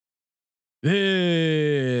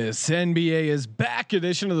This NBA is back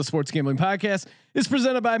edition of the Sports Gambling Podcast is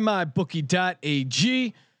presented by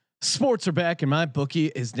MyBookie.ag. Sports are back, and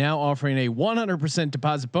MyBookie is now offering a 100%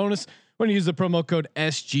 deposit bonus when you use the promo code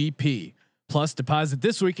SGP. Plus, deposit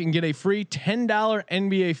this week and get a free $10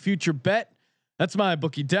 NBA future bet. That's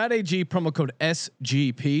MyBookie.ag, promo code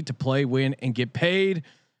SGP to play, win, and get paid.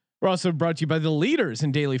 We're also brought to you by the leaders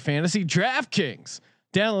in daily fantasy, DraftKings.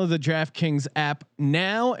 Download the DraftKings app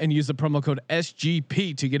now and use the promo code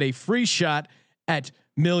SGP to get a free shot at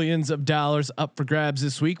millions of dollars up for grabs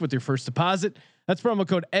this week with your first deposit. That's promo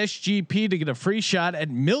code SGP to get a free shot at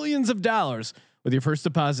millions of dollars with your first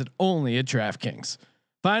deposit only at DraftKings.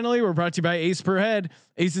 Finally, we're brought to you by Ace Per Head.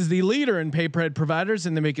 Ace is the leader in pay per head providers,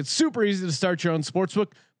 and they make it super easy to start your own sportsbook.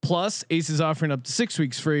 Plus, Ace is offering up to 6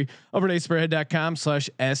 weeks free over at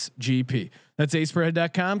aceperhead.com/SGP. That's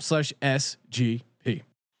aceperhead.com/SGP.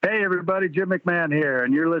 Hey everybody, Jim McMahon here,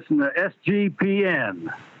 and you're listening to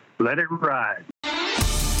SGPN. Let it ride.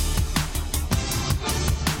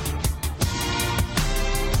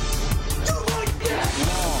 Long,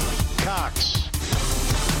 Cox.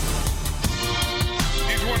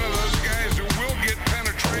 He's one of those guys who will get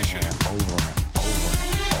penetration. Over.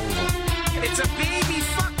 It's a baby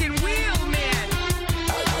fucking wheel, man.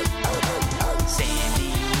 San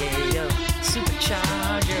Diego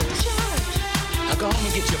Superchargers. Now go home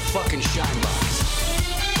and get your fucking shine box.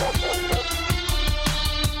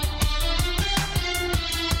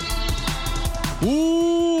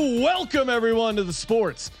 Ooh, welcome everyone to the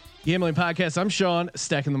Sports Gambling Podcast. I'm Sean,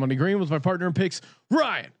 stacking the money green with my partner in picks,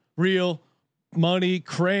 Ryan. Real money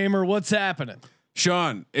Kramer. What's happening?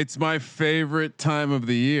 Sean, it's my favorite time of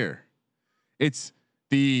the year. It's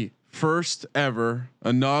the first ever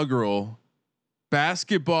inaugural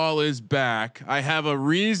basketball is back. I have a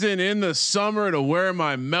reason in the summer to wear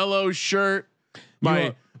my Mellow shirt,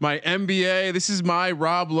 my NBA. This is my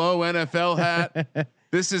Rob Lowe NFL hat.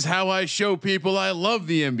 This is how I show people I love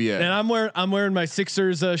the NBA. And I'm wearing my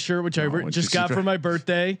Sixers shirt, which I just got for my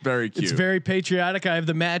birthday. Very cute. It's very patriotic. I have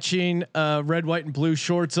the matching red, white, and blue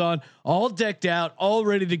shorts on, all decked out, all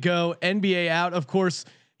ready to go. NBA out, of course.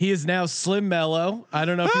 He is now Slim Mellow. I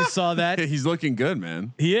don't know if you saw that. He's looking good,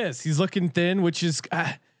 man. He is. He's looking thin, which is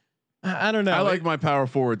I don't know. I like my power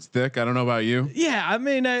forwards thick. I don't know about you. Yeah, I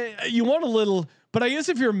mean, you want a little, but I guess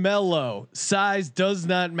if you're mellow, size does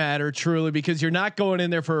not matter truly because you're not going in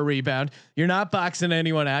there for a rebound. You're not boxing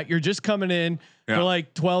anyone out. You're just coming in for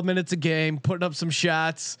like 12 minutes a game, putting up some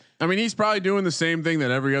shots. I mean, he's probably doing the same thing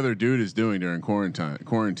that every other dude is doing during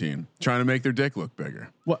quarantine, trying to make their dick look bigger.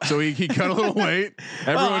 What? So he cut a little weight.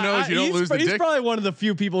 Everyone knows you don't lose the dick. He's probably one of the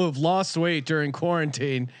few people who've lost weight during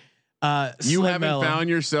quarantine. You haven't found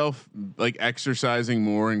yourself like exercising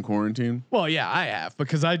more in quarantine? Well, yeah, I have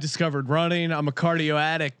because I discovered running. I'm a cardio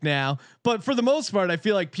addict now, but for the most part, I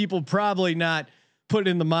feel like people probably not put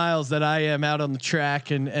in the miles that I am out on the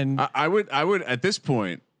track. And I would at this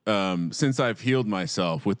point, since I've healed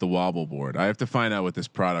myself with the wobble board, I have to find out what this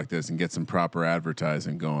product is and get some proper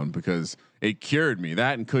advertising going because it cured me,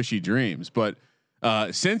 that and Cushy Dreams. But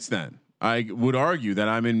since then, I would argue that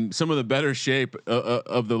I'm in some of the better shape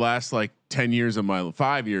of the last like 10 years of my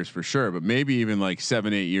 5 years for sure, but maybe even like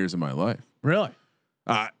 7-8 years of my life. Really?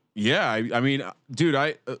 Yeah. I mean, dude,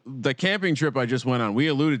 the camping trip I just went on, we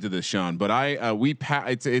alluded to this, Sean, but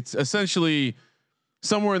it's essentially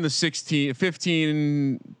somewhere in the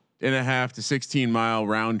 15 and a half to 16 mile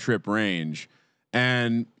round trip range.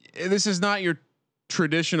 And this is not your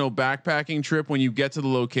traditional backpacking trip. When you get to the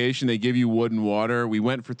location, they give you wood and water. We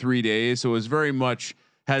went for 3 days. So it was very much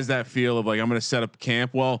has that feel of like, I'm going to set up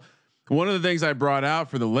camp. Well, one of the things I brought out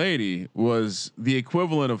for the lady was the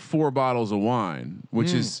equivalent of 4 bottles of wine,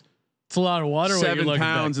 which is it's a lot of water. 7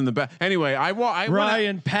 pounds in the back. Anyway, I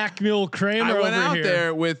Ryan Pack Mule Kramer. I went over out here.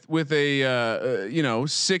 there with a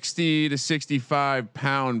 60 to 65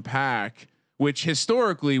 pound pack, which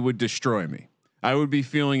historically would destroy me. I would be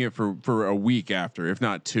feeling it for a week after, if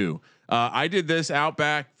not 2. I did this out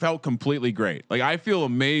back, felt completely great. Like I feel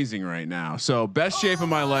amazing right now. So best shape of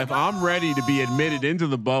my life. I'm ready to be admitted into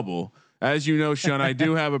the bubble. As you know, Sean, I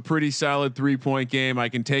do have a pretty solid 3-point game. I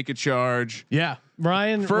can take a charge. Yeah.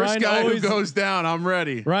 Ryan, guy who goes down. I'm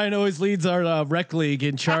ready. Ryan always leads our rec league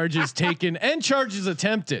in charges taken and charges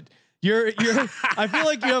attempted. I feel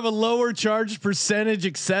like you have a lower charge percentage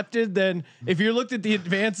accepted than if you looked at the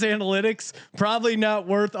advanced analytics, probably not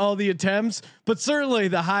worth all the attempts, but certainly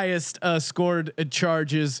the highest scored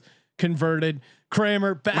charges converted.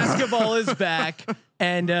 Kramer, basketball is back.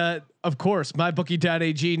 And of course,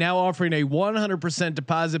 MyBookie.ag now offering a 100%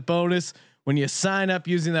 deposit bonus when you sign up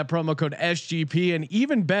using that promo code SGP. And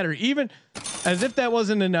even better, even as if that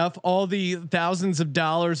wasn't enough, all the thousands of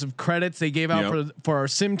dollars of credits they gave out for our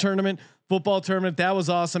sim tournament, football tournament, that was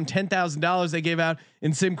awesome. $10,000 they gave out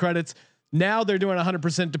in sim credits. Now they're doing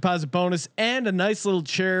 100% deposit bonus, and a nice little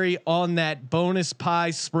cherry on that bonus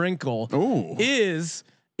pie sprinkle is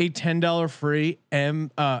a $10 free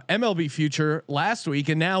MLB future last week,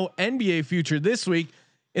 and now NBA future this week,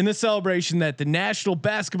 in the celebration that the National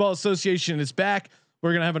Basketball Association is back.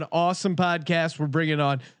 We're going to have an awesome podcast. We're bringing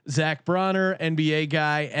on Zach Bronner, NBA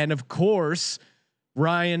guy, and of course,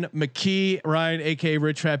 Ryan McKee, aka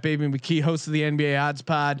Rich Fat Baby McKee, host of the NBA Odds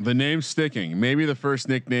Pod. The name's sticking. Maybe the first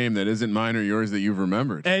nickname that isn't mine or yours that you've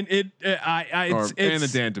remembered. And and the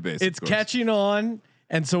database. It's catching on,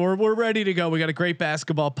 and so we're ready to go. We got a great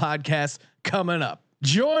basketball podcast coming up.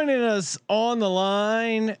 Joining us on the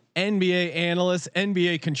line, NBA analyst,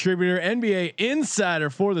 NBA contributor, NBA insider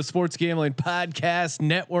for the Sports Gambling Podcast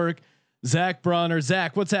Network, Zach Bronner.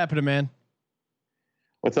 Zach, what's happening, man?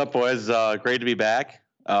 What's up, boys? Great to be back.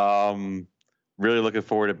 Really looking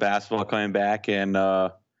forward to basketball coming back, and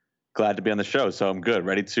glad to be on the show. So I'm good,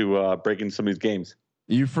 ready to break in some of these games.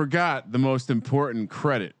 You forgot the most important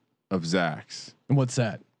credit of Zach's. And what's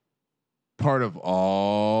that? Part of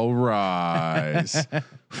All Rise.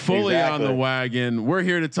 Fully on the wagon. We're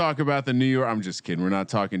here to talk about the New York. I'm just kidding. We're not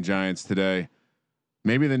talking Giants today.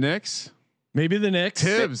 Maybe the Knicks. Maybe the Knicks.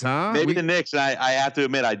 Tibbs, huh? Maybe the Knicks. And I have to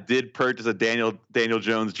admit, I did purchase a Daniel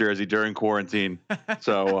Jones jersey during quarantine.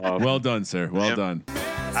 So well done, sir. Well done.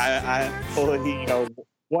 I fully,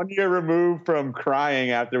 1 year removed from crying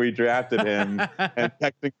after we drafted him and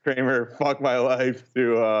texting Kramer, "Fuck my life,"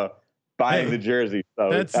 to buying the jersey.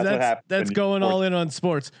 So that's what happened. That's going all in on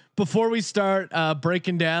sports. Before we start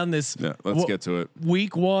breaking down this, let's get to it.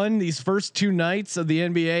 Week 1, these first 2 nights of the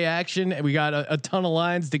NBA action, and we got a ton of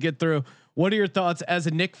lines to get through. What are your thoughts as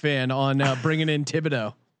a Knick fan on bringing in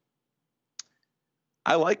Thibodeau?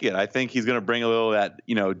 I like it. I think he's going to bring a little of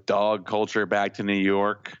that, dog culture back to New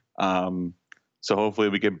York. So hopefully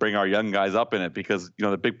we can bring our young guys up in it, because,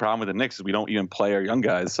 the big problem with the Knicks is we don't even play our young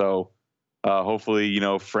guys. So hopefully,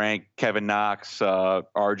 Frank, Kevin Knox,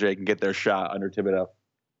 RJ can get their shot under Thibodeau.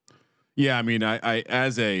 Yeah, I mean, I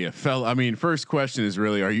as a fellow, first question is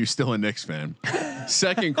really, are you still a Knicks fan?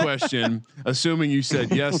 Second question, assuming you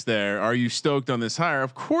said yes there, are you stoked on this hire?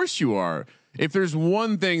 Of course you are. If there's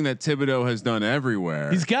one thing that Thibodeau has done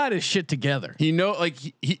everywhere, he's got his shit together. He what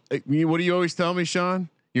do you always tell me, Sean?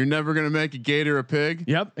 You're never going to make a gator a pig.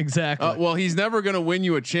 Yep, exactly. Well, he's never going to win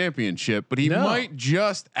you a championship, but he might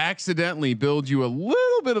just accidentally build you a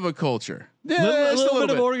little bit of a culture. Yeah, a little bit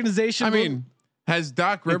of organization. I mean, has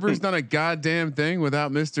Doc Rivers done a goddamn thing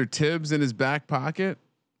without Mr. Tibbs in his back pocket?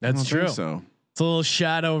 That's true. So it's a little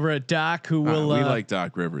shot over at Doc, who will. We like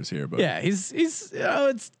Doc Rivers here, but yeah, he's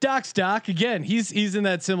it's Doc's Doc again. He's in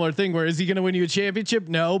that similar thing where, is he going to win you a championship?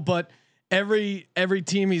 No, but every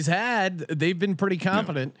team he's had, they've been pretty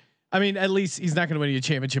competent. Yeah. I mean, at least he's not going to win you a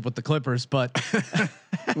championship with the Clippers, but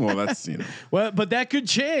well, that's well, but that could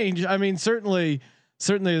change. I mean, certainly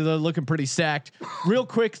they're looking pretty stacked. Real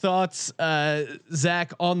quick thoughts,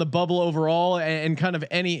 Zach, on the bubble overall, and kind of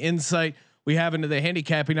any insight we have into the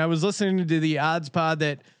handicapping. I was listening to the odds pod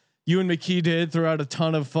that you and McKee did, throw out a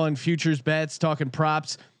ton of fun futures bets, talking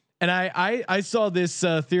props, and I saw this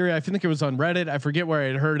theory. I think it was on Reddit. I forget where I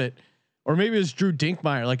had heard it, or maybe it was Drew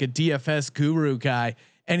Dinkmeyer, like a DFS guru guy.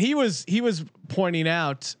 And he was pointing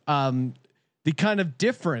out the kind of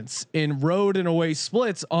difference in road and away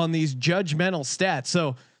splits on these judgmental stats.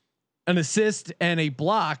 So an assist and a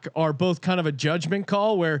block are both kind of a judgment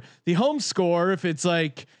call, where the home score, if it's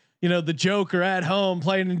like, the Joker at home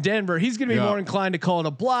playing in Denver, he's going to be more inclined to call it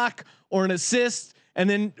a block or an assist. And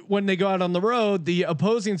then when they go out on the road, the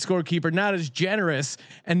opposing scorekeeper, not as generous.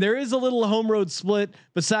 And there is a little home road split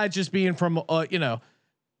besides just being from,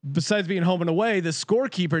 besides being home and away, the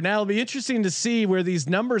scorekeeper. Now it'll be interesting to see where these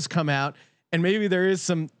numbers come out, and maybe there is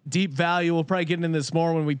some deep value. We'll probably get into this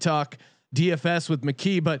more when we talk DFS with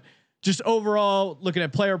McKee, but just overall looking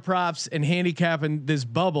at player props and handicapping this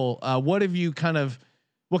bubble.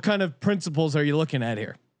 What kind of principles are you looking at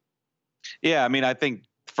here? Yeah. I mean, I think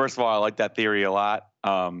first of all, I like that theory a lot.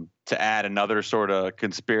 To add another sort of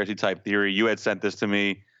conspiracy type theory, you had sent this to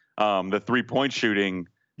me, the 3-point shooting.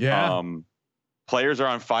 Yeah. Players are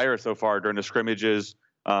on fire so far during the scrimmages.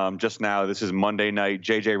 Just now, this is Monday night.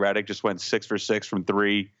 JJ Redick just went 6 for 6 from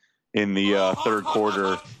 3 in the third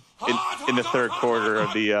quarter. In the third quarter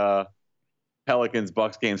of the Pelicans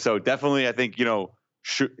Bucks game. So definitely, I think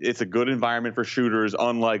it's a good environment for shooters.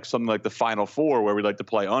 Unlike something like the Final Four, where we like to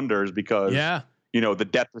play unders, because the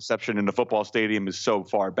depth perception in the football stadium is so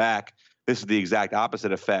far back. this is the exact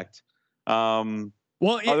opposite effect. Well,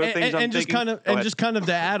 Other things I'm and just thinking- kind of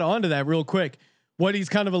to add on to that real quick, what he's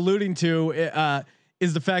kind of alluding to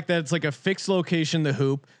is the fact that it's like a fixed location, the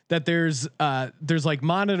hoop, that there's like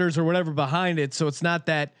monitors or whatever behind it, so it's not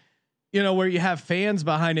that, you know, where you have fans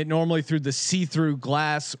behind it normally through the see-through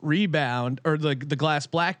glass rebound or the glass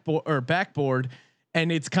blackboard or backboard,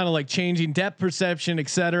 and it's kind of like changing depth perception,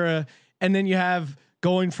 etc. And then you have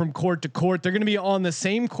going from court to court. They're going to be on the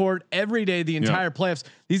same court every day, the entire playoffs.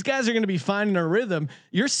 These guys are going to be finding a rhythm.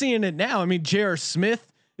 You're seeing it now. I mean, J.R.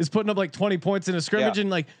 Smith is putting up like 20 points in a scrimmage, and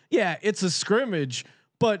like, yeah, it's a scrimmage,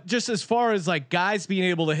 but just as far as like guys being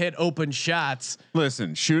able to hit open shots.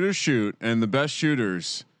 Listen, shooters shoot, and the best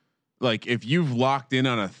shooters, like if you've locked in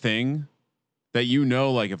on a thing that, you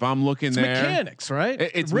know, like if I'm looking It's there, mechanics, right?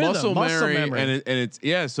 It's Rhythm, muscle memory, memory. and it's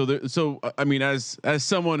yeah. So I mean, as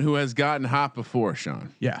someone who has gotten hot before,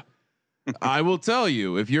 Sean, Yeah. I will tell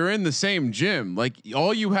you, if you're in the same gym, like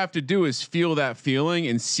all you have to do is feel that feeling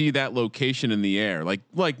and see that location in the air.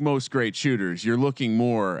 Like most great shooters, you're looking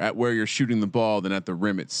more at where you're shooting the ball than at the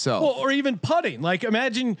rim itself. Well, or even putting. Like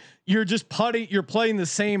imagine you're just putting, you're playing the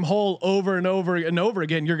same hole over and over and over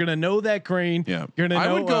again. You're going to know that green. Yeah. You're going to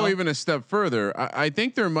know. I would go even a step further. I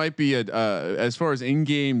think there might be as far as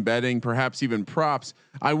in-game betting, perhaps even props.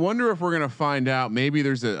 I wonder if we're going to find out, maybe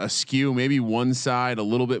there's a skew, maybe one side a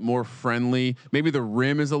little bit more friendly. Maybe the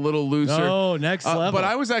rim is a little looser. Oh, next level. But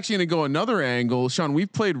I was actually going to go another angle. Sean,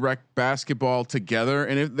 we've played rec basketball together,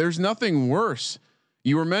 and if there's nothing worse,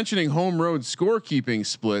 you were mentioning home road scorekeeping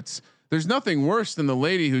splits. There's nothing worse than the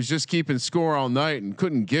lady who's just keeping score all night and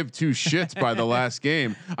couldn't give two shits by the last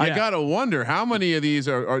game. Yeah. I gotta wonder how many of these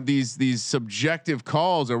are these subjective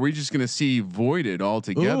calls are we just going to see voided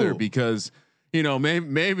altogether? Ooh. Because, you know,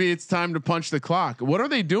 maybe it's time to punch the clock. What are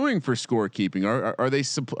they doing for scorekeeping?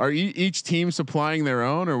 Are each team supplying their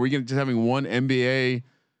own, or are we just having one NBA?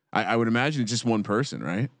 I would imagine it's just one person,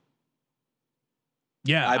 right?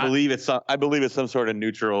 Yeah, I believe it's some sort of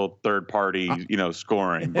neutral third party,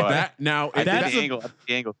 scoring. But that now I that's think the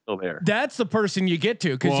angle's still there. That's the person you get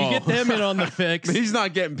to, because you get them in on the fix. He's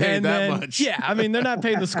not getting paid and that then, much. Yeah, I mean, they're not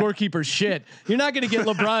paying the scorekeeper shit. You're not going to get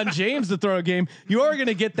LeBron James to throw a game. You are going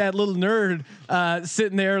to get that little nerd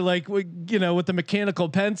sitting there, like, with the mechanical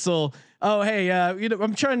pencil. Oh, hey,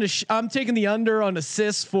 I'm trying to. I'm taking the under on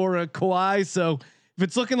assists for a Kawhi. So if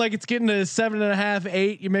it's looking like it's getting to 7.5,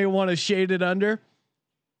 8, you may want to shade it under.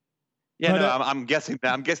 Yeah, But, I'm guessing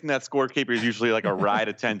that scorekeeper is usually like a ride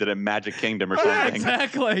attendant at Magic Kingdom or something.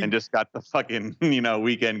 Exactly. And just got the fucking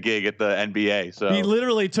weekend gig at the NBA. So he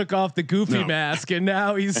literally took off the goofy mask, and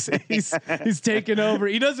now he's taking over.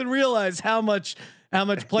 He doesn't realize how much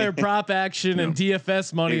player prop action and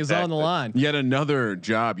DFS money is on the line. Yet another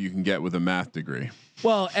job you can get with a math degree.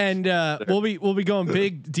 Well, and we'll be going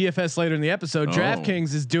big DFS later in the episode. Oh.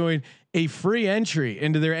 DraftKings is doing a free entry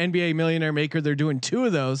into their NBA Millionaire Maker. They're doing 2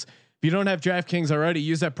 of those. If you don't have DraftKings already,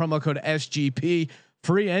 use that promo code SGP.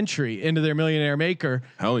 Free entry into their Millionaire Maker.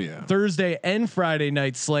 Hell yeah! Thursday and Friday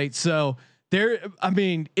night slate. So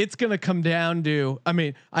it's going to come down to.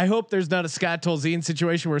 I hope there's not a Scott Tolzien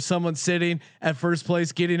situation where someone's sitting at first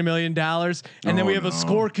place getting $1 million, and then we have a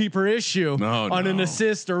scorekeeper issue on an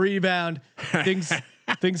assist or rebound.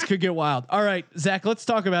 Things could get wild. All right, Zach, let's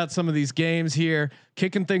talk about some of these games here.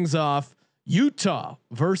 Kicking things off, Utah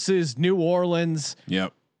versus New Orleans.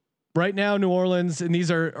 Yep. Right now, New Orleans, and these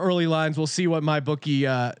are early lines. We'll see what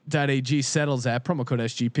mybookie.ag settles at. Promo code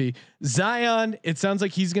SGP. Zion, it sounds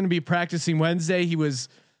like he's going to be practicing Wednesday. He was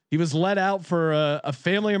let out for a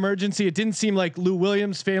family emergency. It didn't seem like Lou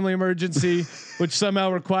Williams' family emergency, which somehow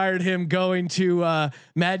required him going to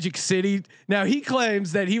Magic City. Now he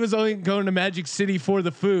claims that he was only going to Magic City for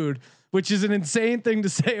the food, which is an insane thing to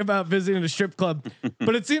say about visiting a strip club.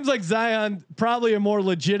 But it seems like Zion, probably a more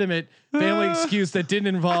legitimate family excuse that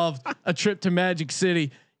didn't involve a trip to Magic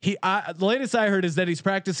City. The latest I heard is that he's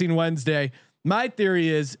practicing Wednesday. My theory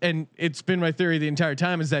is, and it's been my theory the entire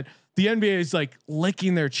time, is that the NBA is like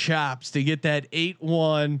licking their chops to get that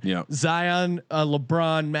 8-1 Zion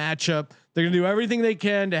LeBron matchup. They're gonna do everything they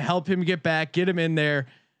can to help him get back, get him in there,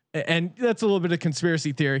 and that's a little bit of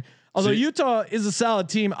conspiracy theory. Although Utah is a solid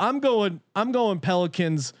team, I'm going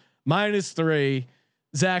Pelicans -3.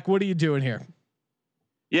 Zach, what are you doing here?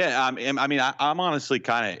 Yeah, I'm honestly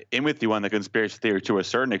kind of in with you on the conspiracy theory to a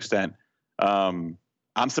certain extent.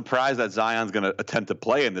 I'm surprised that Zion's going to attempt to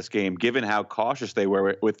play in this game, given how cautious they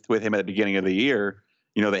were with him at the beginning of the year.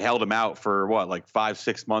 They held him out for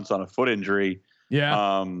 5-6 months on a foot injury.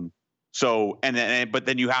 Yeah. But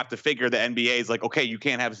then you have to figure the NBA is like, okay, you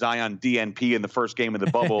can't have Zion DNP in the first game of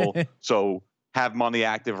the bubble, so have him on the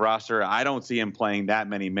active roster. I don't see him playing that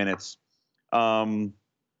many minutes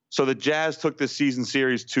So the Jazz took the season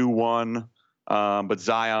series 2-1, but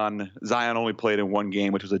Zion only played in one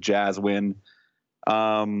game, which was a Jazz win.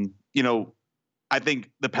 I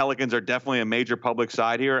think the Pelicans are definitely a major public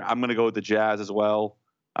side here. I'm going to go with the Jazz as well.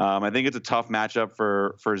 I think it's a tough matchup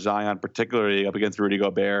for Zion, particularly up against Rudy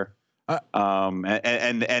Gobert.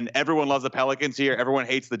 And everyone loves the Pelicans here. Everyone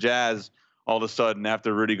hates the Jazz all of a sudden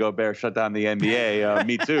after Rudy Gobert shut down the NBA.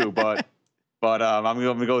 Me too, but I'm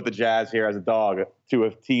going to go with the Jazz here as a dog to a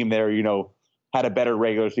team there, had a better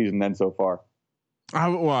regular season than so far.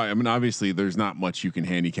 I mean, obviously, there's not much you can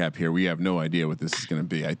handicap here. We have no idea what this is going to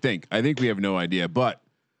be. I think we have no idea, but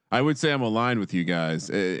I would say I'm aligned with you guys.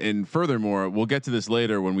 And furthermore, we'll get to this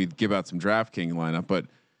later when we give out some DraftKings lineup. But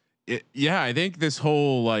I think this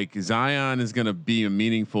whole like Zion is going to be a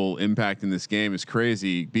meaningful impact in this game is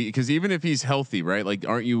crazy because even if he's healthy, right? Like,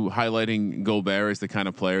 aren't you highlighting Gobert as the kind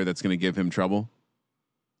of player that's going to give him trouble?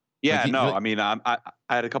 Yeah, I mean, I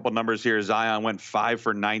had a couple numbers here. Zion went 5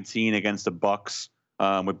 for 19 against the Bucks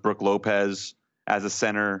with Brook Lopez as a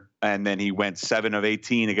center, and then he went 7 of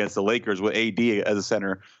 18 against the Lakers with AD as a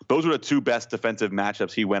center. Those were the two best defensive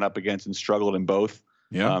matchups he went up against and struggled in both.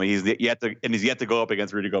 Yeah, he's yet to go up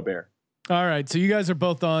against Rudy Gobert. All right, so you guys are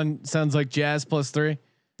both on. Sounds like Jazz +3.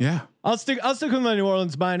 Yeah, I'll stick with my New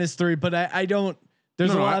Orleans -3, but I don't.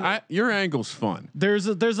 There's a lot. Your angle's fun. There's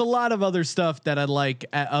a lot of other stuff that I like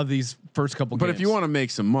of these first couple. But games. if you want to make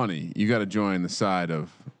some money, you got to join the side of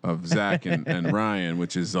Zach and Ryan,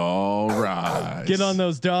 which is all right. Get on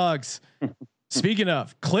those dogs. Speaking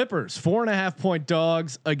of Clippers, 4.5 point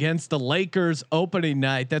dogs against the Lakers opening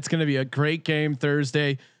night. That's going to be a great game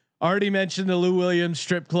Thursday. Already mentioned the Lou Williams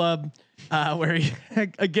strip club, where he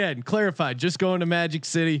again clarified just going to Magic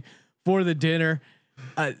City for the dinner.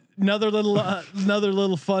 Another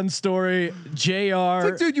little fun story. JR, it's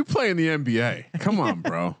like, dude, you play in the NBA. Come on,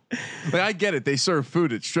 bro. Like, I get it. They serve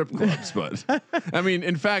food at strip clubs, but I mean,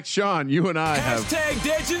 in fact, Sean, you and I have.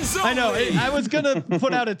 I know. I was gonna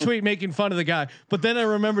put out a tweet making fun of the guy, but then I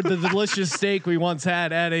remembered the delicious steak we once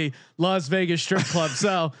had at a Las Vegas strip club.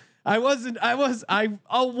 So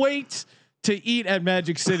I'll wait to eat at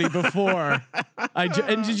Magic City before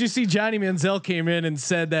and did you see Johnny Manziel came in and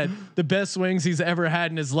said that the best wings he's ever had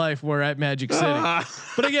in his life were at Magic City.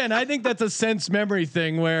 But again, I think that's a sense memory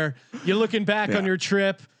thing where you're looking back on your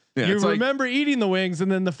trip. Yeah, you remember eating the wings,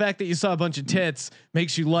 and then the fact that you saw a bunch of tits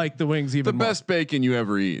makes you like the wings even more. The best bacon you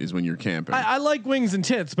ever eat is when you're camping. I like wings and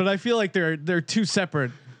tits, but I feel like they're two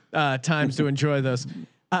separate times to enjoy those.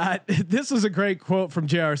 This was a great quote from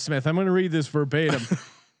J.R. Smith. I'm going to read this verbatim.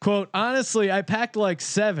 Quote, honestly, I packed like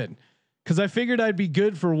 7 because I figured I'd be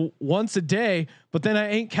good for once a day, but then I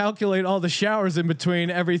ain't calculate all the showers in between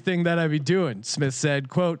everything that I'd be doing. Smith said,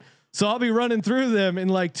 quote, so I'll be running through them in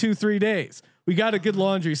like 2-3 days. We got a good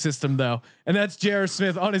laundry system though. And that's J.R.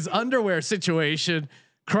 Smith on his underwear situation,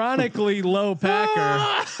 chronically low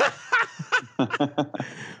packer,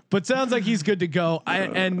 but sounds like he's good to go.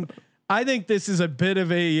 I think this is a bit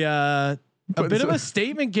of a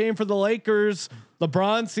statement game for the Lakers.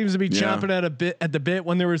 LeBron seems to be chomping at the bit.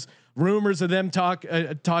 When there was rumors of them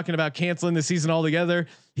talking about canceling the season altogether,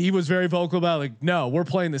 he was very vocal about like, no, we're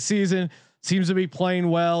playing the season. Seems to be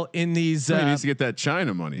playing well in these. He needs to get that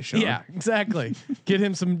China money, Sean. Yeah, exactly. Get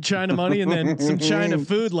him some China money and then some China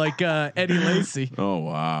food like Eddie Lacy. Oh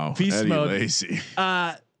wow, Feast Eddie mode. Lacy.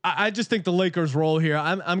 I just think the Lakers roll here.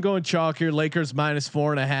 I'm going chalk here. Lakers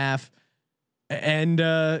 -4.5. And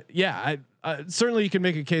certainly you can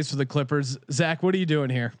make a case for the Clippers. Zach, what are you doing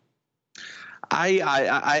here?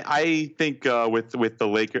 I think with the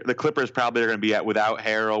Lakers, the Clippers probably are going to be without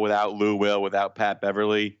Harrell, without Lou Will, without Pat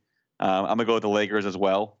Beverly. I'm gonna go with the Lakers as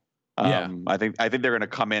well. I think they're going to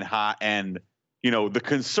come in hot, and the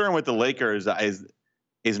concern with the Lakers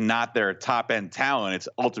is not their top end talent; it's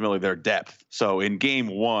ultimately their depth. So in Game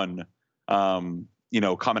 1, coming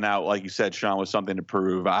out like you said, Sean, with something to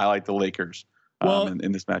prove. I like the Lakers.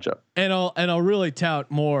 In this matchup, and I'll really tout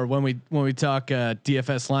more when we talk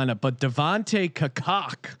DFS lineup. But Devontae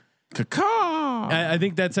Cacok, I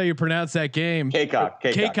think that's how you pronounce that game.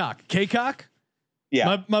 Kaycock.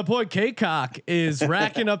 Yeah, my boy Kaycock is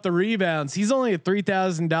racking up the rebounds. He's only a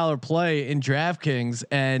 $3,000 play in DraftKings,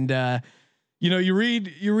 and you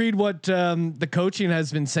read what the coaching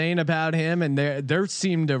has been saying about him, and there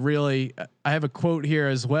seem to really. I have a quote here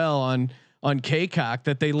as well on Kaycock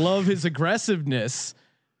that they love his aggressiveness.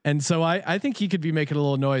 And so I think he could be making a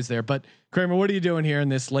little noise there, but Kramer, what are you doing here in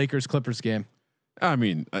this Lakers Clippers game? I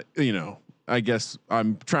mean, I guess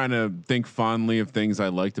I'm trying to think fondly of things I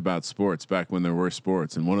liked about sports back when there were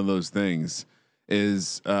sports. And one of those things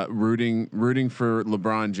is rooting for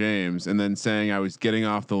LeBron James and then saying I was getting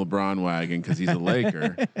off the LeBron wagon because he's a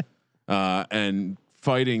Laker, and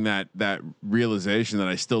fighting that realization that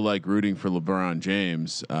I still like rooting for LeBron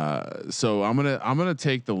James. So I'm gonna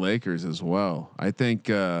take the Lakers as well. I think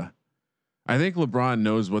LeBron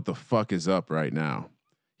knows what the fuck is up right now.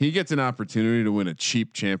 He gets an opportunity to win a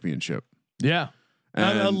cheap championship. Yeah.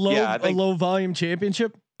 And A low volume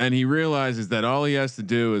championship. And he realizes that all he has to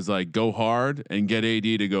do is like go hard and get AD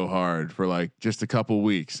to go hard for like just a couple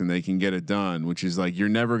weeks and they can get it done, which is like, you're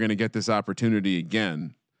never going to get this opportunity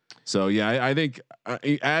again. So yeah, I think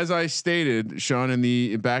as I stated, Sean,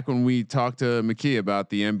 back when we talked to McKee about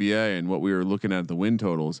the NBA and what we were looking at the win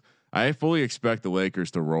totals, I fully expect the Lakers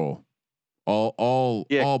to roll all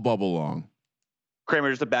bubble long. Kramer,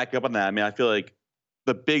 just to back up on that, I mean, I feel like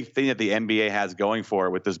the big thing that the NBA has going for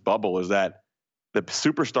it with this bubble is that the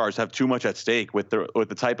superstars have too much at stake with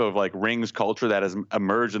the type of like rings culture that has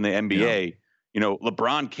emerged in the NBA. Yeah. You know,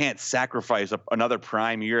 LeBron can't sacrifice another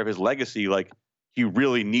prime year of his legacy. Like, he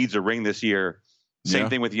really needs a ring this year. Same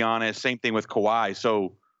thing with Giannis. Same thing with Kawhi.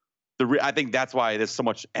 So I think that's why there's so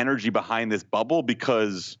much energy behind this bubble,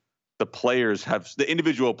 because the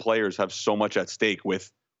individual players have so much at stake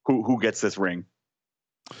with who gets this ring.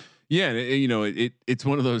 Yeah, you know, it's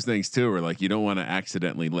one of those things too, where like you don't want to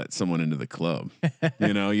accidentally let someone into the club.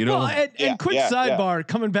 You know, you don't. Well, and quick sidebar,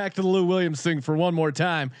 coming back to the Lou Williams thing for one more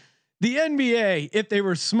time. The NBA, if they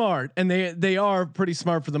were smart, and they are pretty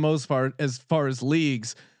smart for the most part as far as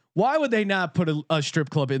leagues, why would they not put a strip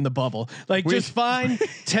club in the bubble? Like, just find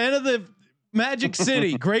 10 of the Magic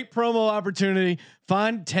City, great promo opportunity.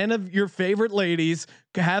 Find 10 of your favorite ladies,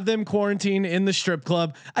 have them quarantine in the strip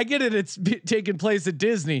club. I get it; it's taking place at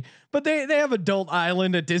Disney, but they have Adult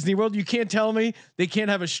Island at Disney World. You can't tell me they can't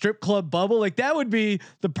have a strip club bubble. Like, that would be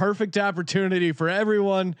the perfect opportunity for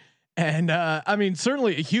everyone. And I mean,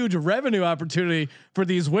 certainly a huge revenue opportunity for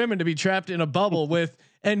these women to be trapped in a bubble with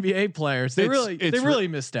NBA players. They really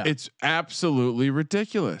missed out. It's absolutely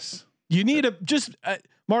ridiculous. You need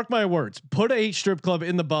mark my words, put a strip club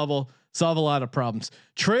in the bubble, solve a lot of problems.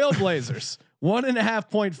 Trailblazers 1.5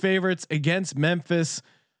 point favorites against Memphis.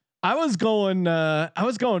 I was going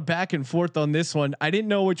back and forth on this one. I didn't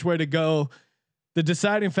know which way to go. The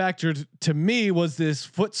deciding factor to me was this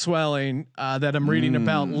foot swelling that I'm reading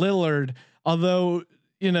about Lillard. Although,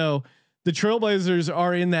 you know, the Trailblazers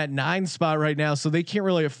are in that 9 spot right now, so they can't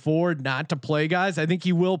really afford not to play guys. I think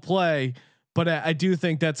he will play, but I do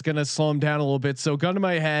think that's going to slow him down a little bit. So gun to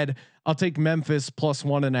my head, I'll take Memphis plus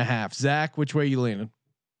 1.5. Zach, which way you leaning?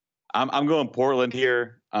 I'm going Portland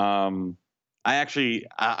here. I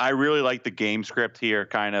really like the game script here,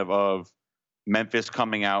 kind of Memphis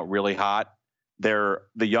coming out really hot. They're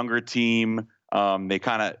the younger team. They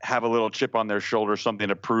kind of have a little chip on their shoulder, something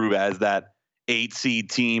to prove as that 8 seed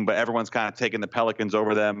team, but everyone's kind of taking the Pelicans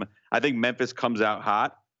over them. I think Memphis comes out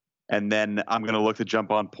hot, and then I'm going to look to jump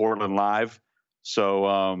on Portland live.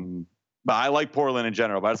 So, but I like Portland in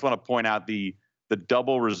general, but I just want to point out the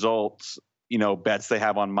double results, bets they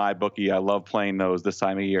have on MyBookie. I love playing those this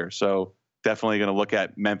time of year. So definitely going to look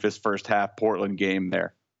at Memphis first half Portland game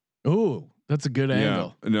there. Ooh, that's a good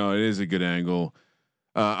angle. No, it is a good angle.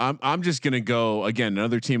 I'm just gonna go again.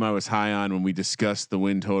 Another team I was high on when we discussed the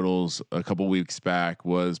win totals a couple weeks back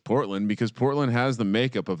was Portland, because Portland has the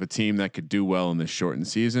makeup of a team that could do well in this shortened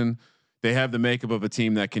season. They have the makeup of a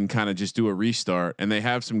team that can kind of just do a restart, and they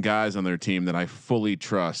have some guys on their team that I fully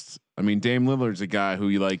trust. I mean, Dame Lillard's a guy who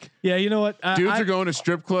you like. Yeah, you know what? Dudes are going to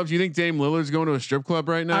strip clubs. You think Dame Lillard's going to a strip club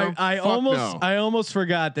right now? I almost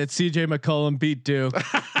forgot that CJ McCollum beat Duke.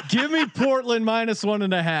 Give me Portland minus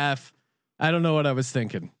 1.5. I don't know what I was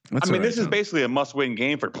thinking. This is basically a must-win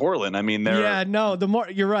game for Portland. I mean, the more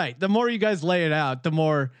you're right. The more you guys lay it out, the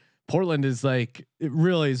more Portland is it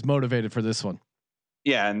really is motivated for this one.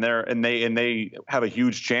 Yeah, and they have a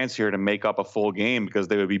huge chance here to make up a full game because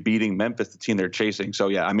they would be beating Memphis, the team they're chasing. So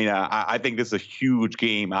yeah, I think this is a huge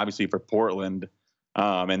game, obviously for Portland,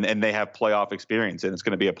 and they have playoff experience, and it's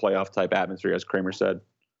going to be a playoff type atmosphere, as Kramer said.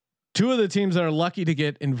 Two of the teams that are lucky to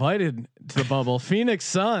get invited to the bubble, Phoenix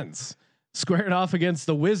Suns squaring off against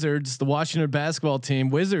the Wizards, the Washington basketball team.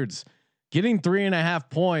 Wizards getting 3.5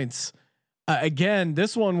 points. Again,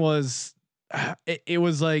 this one was it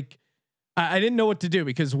was like. I didn't know what to do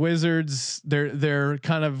because Wizards, they're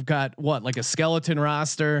kind of got like a skeleton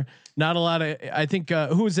roster. Not a lot of, I think,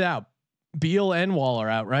 who's out? Beal and Wall are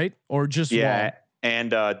out, right? Or just Wall?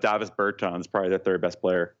 And Davis Bertans, probably their third best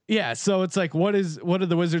player. Yeah. So it's like, what are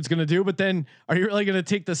the Wizards going to do? But then are you really going to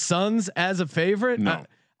take the Suns as a favorite? No.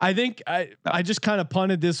 I think I just kind of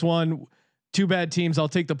punted this one. Two bad teams. I'll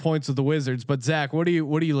take the points with the Wizards. But Zach, what do you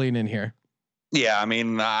lean in here? Yeah, I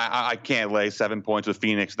mean, I can't lay 7 points with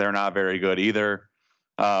Phoenix. They're not very good either.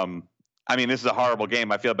 I mean, this is a horrible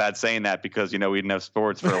game. I feel bad saying that because we didn't have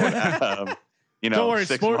sports for Don't worry,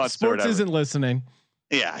 6 months. Sports isn't listening.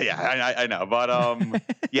 Yeah, I know, but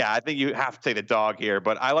yeah, I think you have to take the dog here.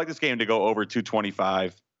 But I like this game to go over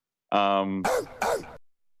 225.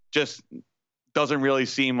 Just doesn't really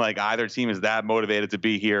seem like either team is that motivated to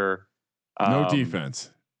be here. No defense.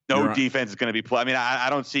 No defense is going to be play. I mean, I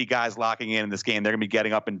don't see guys locking in this game. They're going to be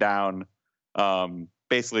getting up and down.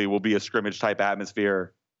 Basically, will be a scrimmage type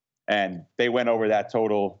atmosphere, and they went over that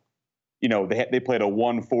total. They played a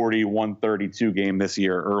 140-132 game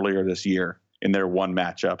earlier this year in their one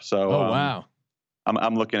matchup. So, wow,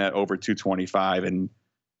 I'm looking at over 225, and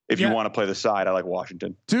if you want to play the side, I like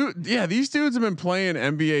Washington. Dude, yeah, these dudes have been playing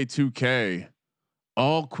NBA 2K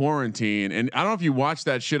all quarantine, and I don't know if you watch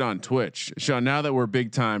that shit on Twitch, Sean. Now that we're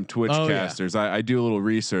big time Twitch casters, I do a little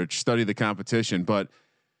research, study the competition, but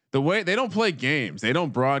the way they don't play games, they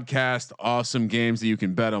don't broadcast awesome games that you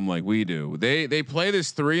can bet them like we do. They play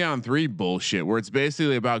this 3-on-3 bullshit where it's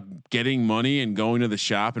basically about getting money and going to the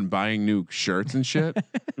shop and buying new shirts and shit.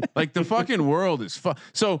 Like the fucking world is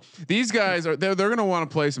so these guys they're gonna want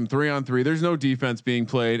to play some 3-on-3. There's no defense being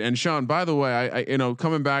played. And Sean, by the way, I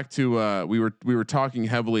coming back to we were talking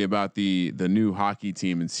heavily about the new hockey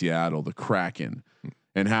team in Seattle, the Kraken.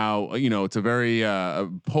 And how it's a very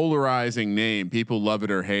polarizing name. People love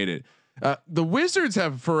it or hate it. The Wizards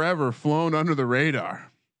have forever flown under the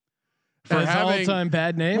radar for having all-time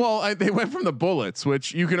bad name. Well, they went from the Bullets,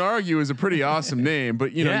 which you can argue is a pretty awesome name,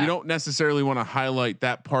 but you don't necessarily want to highlight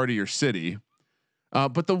that part of your city.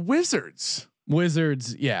 But the Wizards,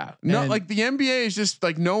 yeah. No, like the NBA is just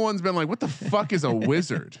like no one's been like, what the fuck is a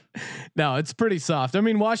wizard? No, it's pretty soft. I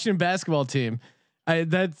mean, Washington basketball team.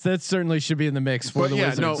 That certainly should be in the mix for the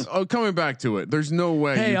Wizards. No, coming back to it, there's no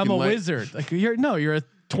way. Hey, I'm a wizard. Like you're a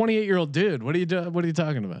 28-year-old dude. What are you doing? What are you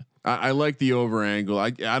talking about? I like the over angle.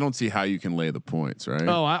 I don't see how you can lay the points, right?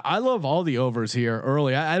 Oh, I love all the overs here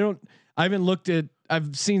early. I haven't looked at.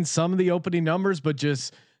 I've seen some of the opening numbers, but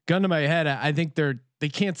just gun to my head, I think they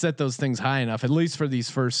can't set those things high enough, at least for these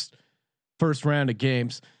first round of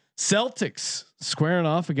games. Celtics squaring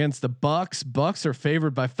off against the Bucks. Bucks are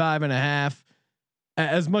favored by 5.5.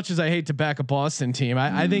 As much as I hate to back a Boston team,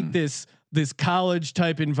 I think this college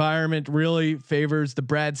type environment really favors the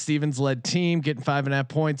Brad Stevens led team getting 5.5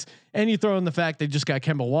 points. And you throw in the fact they just got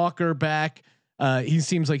Kemba Walker back. He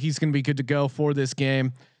seems like he's going to be good to go for this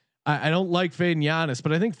game. I don't like fading Giannis,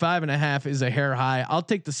 but I think 5.5 is a hair high. I'll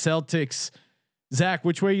take the Celtics. Zach,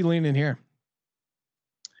 which way are you leaning here?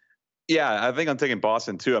 Yeah, I think I'm taking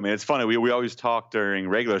Boston too. I mean, it's funny. We always talk during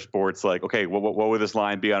regular sports, like, okay, what would this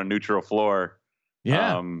line be on a neutral floor?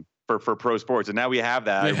 Yeah. For pro sports, and now we have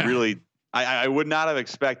that. Yeah. I would not have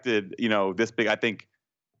expected, this big. I think,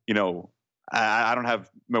 I don't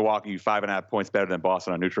have Milwaukee 5.5 points better than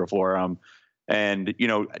Boston on neutral floor. And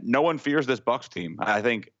no one fears this Bucks team. I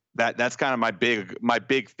think that's kind of my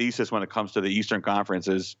big thesis when it comes to the Eastern Conference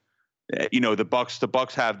is, the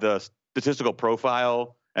Bucks have the statistical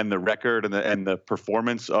profile and the record and the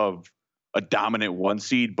performance of a dominant 1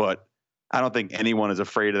 seed, but I don't think anyone is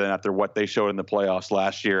afraid of them after what they showed in the playoffs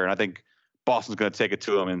last year. And I think Boston's going to take it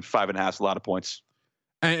to them, and 5.5 is a lot of points.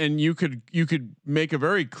 And you could make a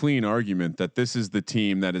very clean argument that this is the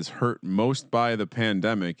team that is hurt most by the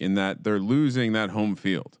pandemic in that they're losing that home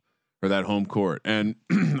field or that home court. And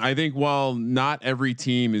I think while not every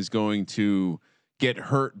team is going to get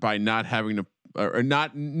hurt by not having to,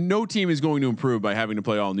 no team is going to improve by having to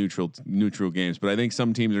play all neutral games, but I think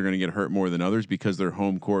some teams are going to get hurt more than others because their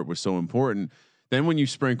home court was so important. Then when you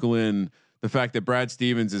sprinkle in the fact that Brad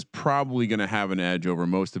Stevens is probably going to have an edge over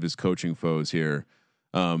most of his coaching foes here,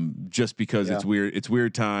 just because it's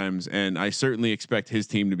weird times, and I certainly expect his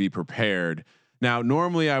team to be prepared. Now,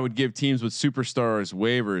 normally I would give teams with superstars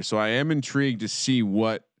waivers, so I am intrigued to see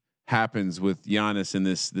what happens with Giannis in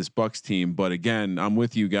this Bucks team. But again, I'm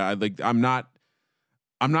with you guys. Like I'm not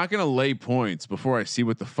going to lay points before I see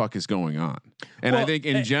what the fuck is going on. And I think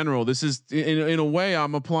in general, this is in a way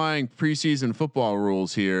I'm applying preseason football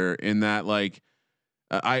rules here in that like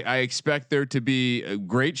I expect there to be a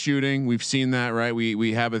great shooting. We've seen that, right?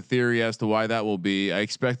 We have a theory as to why that will be. I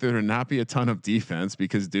expect there to not be a ton of defense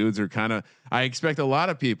because dudes are I expect a lot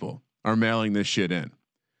of people are mailing this shit in.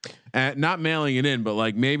 Not mailing it in, but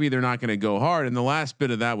like maybe they're not going to go hard. And the last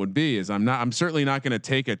bit of that would be is I'm certainly not going to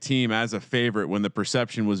take a team as a favorite when the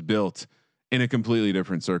perception was built in a completely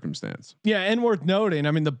different circumstance. Yeah. And worth noting,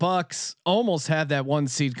 I mean, the Bucks almost had that 1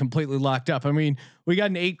 seed completely locked up. I mean, we got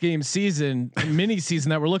an 8-game season, mini season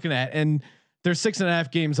that we're looking at, and they're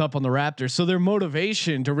 6.5 games up on the Raptors. So their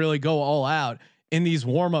motivation to really go all out in these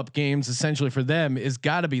warm up games, essentially for them, is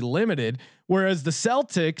got to be limited. Whereas the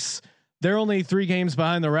Celtics, they're only 3 games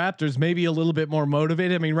behind the Raptors, maybe a little bit more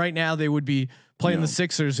motivated. I mean, right now they would be playing the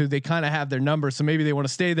Sixers, who they kind of have their number. So maybe they want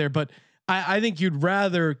to stay there, but I think you'd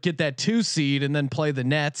rather get that 2 seed and then play the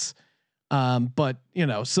Nets. But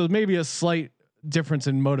so maybe a slight difference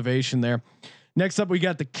in motivation there. Next up, we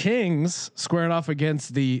got the Kings squaring off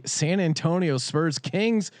against the San Antonio Spurs.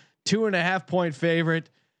 Kings 2.5 point favorite.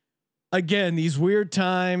 Again, these weird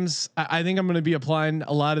times. I think I'm going to be applying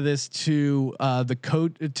a lot of this to the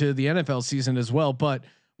NFL season as well. But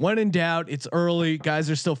when in doubt, it's early. Guys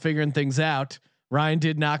are still figuring things out. Ryan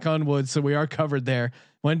did knock on wood, so we are covered there.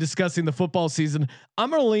 When discussing the football season,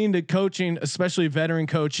 I'm going to lean to coaching, especially veteran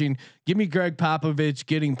coaching. Give me Greg Popovich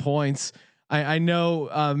getting points. I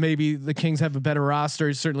know maybe the Kings have a better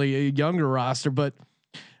roster, certainly a younger roster, but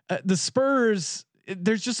the Spurs,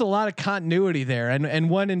 there's just a lot of continuity there. And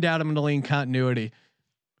when in doubt, I'm going to lean continuity.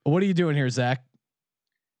 What are you doing here, Zach?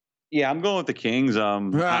 Yeah, I'm going with the Kings.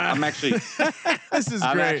 I'm actually. This is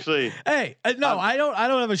I'm great. actually. Hey, no, I don't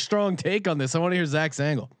have a strong take on this. I want to hear Zach's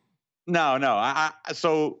angle. No.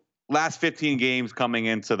 So last 15 games coming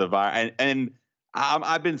into the and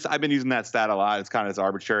I've been using that stat a lot. It's kind of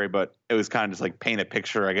arbitrary, but it was kind of just like paint a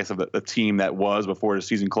picture, I guess, of the team that was before the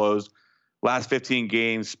season closed. Last 15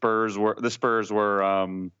 games, Spurs were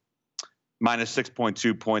minus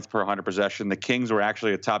 6.2 points per 100 possession. The Kings were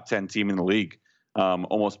actually a top 10 team in the league,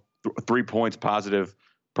 almost 3 points positive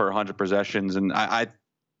per 100 possessions. And I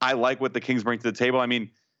like what the Kings bring to the table. I mean,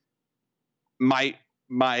 my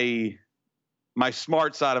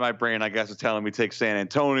smart side of my brain, I guess, is telling me take San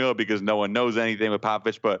Antonio because no one knows anything with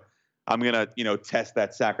Popovich, but I'm gonna, test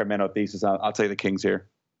that Sacramento thesis. I'll take the Kings here.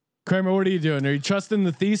 Kramer, what are you doing? Are you trusting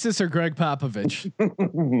the thesis or Greg Popovich?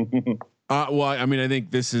 Well, I mean, I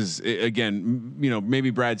think this is again,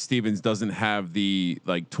 maybe Brad Stevens doesn't have the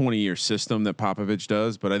 20-year system that Popovich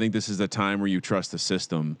does, but I think this is a time where you trust the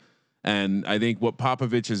system. And I think what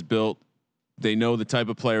Popovich has built, they know the type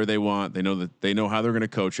of player they want. They know how they're going to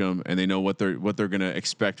coach them, and they know what they're going to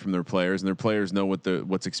expect from their players, and their players know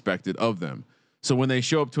what's expected of them. So when they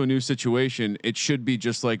show up to a new situation, it should be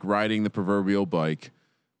just like riding the proverbial bike.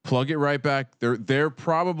 Plug it right back. They're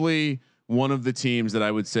probably one of the teams that I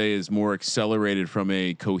would say is more accelerated from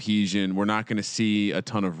a cohesion. We're not going to see a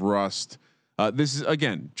ton of rust. This is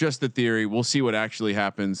again just the theory. We'll see what actually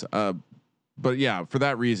happens. But yeah, for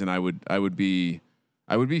that reason, I would be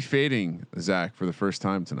fading Zach for the first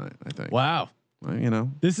time tonight. I think. Wow.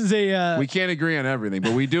 This is a. We can't agree on everything,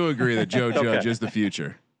 but we do agree that Joe Judge is the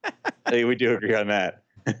future. Hey, we do agree on that.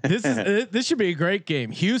 This should be a great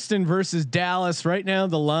game. Houston versus Dallas. Right now,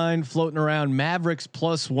 the line floating around Mavericks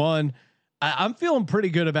 +1. I'm feeling pretty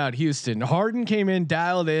good about Houston. Harden came in,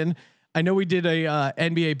 dialed in. I know we did a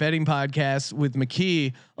NBA betting podcast with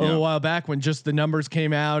McKee a little while back when just the numbers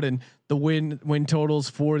came out and the win totals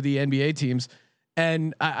for the NBA teams.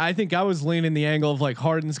 And I think I was leaning the angle of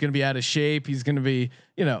Harden's going to be out of shape. He's going to be,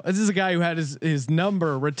 this is a guy who had his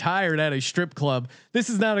number retired at a strip club. This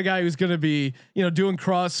is not a guy who's going to be, doing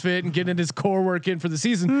CrossFit and getting his core work in for the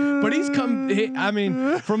season. But he's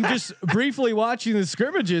from just briefly watching the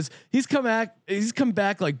scrimmages, he's come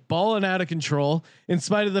back like balling out of control in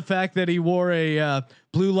spite of the fact that he wore a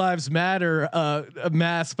Blue Lives Matter a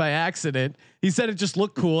mask by accident. He said it just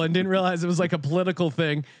looked cool and didn't realize it was like a political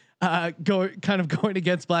thing. Going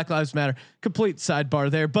against Black Lives Matter. Complete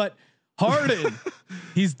sidebar there, but Harden,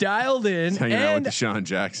 he's dialed in, hanging out with Deshaun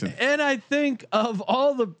Jackson. And I think of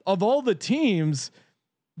all the teams,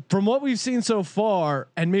 from what we've seen so far,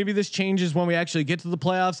 and maybe this changes when we actually get to the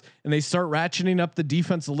playoffs and they start ratcheting up the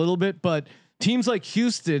defense a little bit. But teams like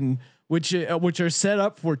Houston, which are set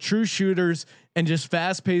up for true shooters and just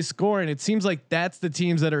fast paced scoring, it seems like that's the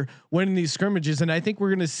teams that are winning these scrimmages, and I think we're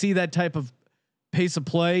going to see that type of pace of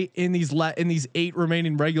play in these 8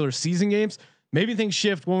 remaining regular season games. Maybe things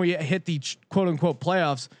shift when we hit the quote unquote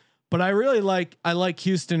playoffs, but I like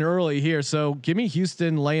Houston early here. So give me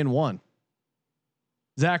Houston laying 1.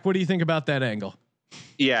 Zach, what do you think about that angle?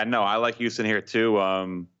 Yeah, no, I like Houston here too.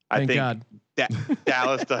 I think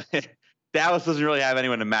Dallas doesn't really have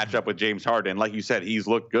anyone to match up with James Harden. Like you said, he's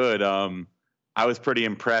looked good. I was pretty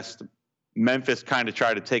impressed. Memphis kind of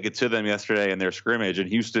tried to take it to them yesterday in their scrimmage, and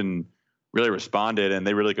Houston really responded, and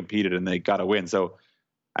they really competed, and they got a win. So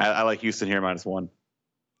I like Houston here -1.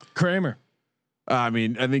 Kramer. I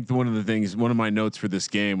mean, I think one of my notes for this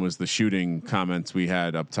game was the shooting comments we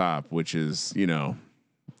had up top, which is,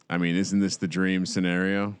 isn't this the dream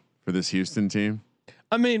scenario for this Houston team?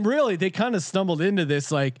 I mean, really, they kind of stumbled into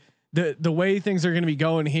this, the way things are going to be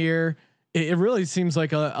going here. it really seems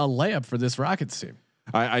like a layup for this Rockets team.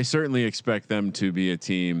 I certainly expect them to be a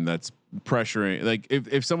team that's pressuring. Like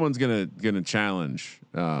if someone's gonna challenge,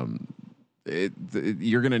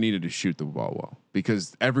 you're gonna need to shoot the ball well,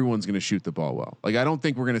 because everyone's gonna shoot the ball well. Like I don't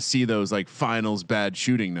think we're gonna see those like finals bad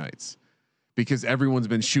shooting nights, because everyone's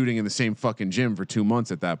been shooting in the same fucking gym for 2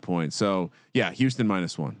 months at that point. So yeah, Houston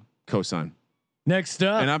 -1 cosign. Next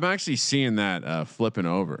up, And I'm actually seeing that flipping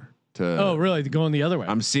over to. oh really? Going the other way.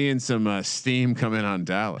 I'm seeing some steam come in on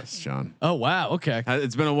Dallas, John. Oh wow. Okay.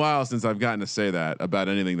 It's been a while since I've gotten to say that about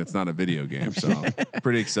anything that's not a video game, so I'm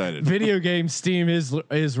pretty excited. Video game steam is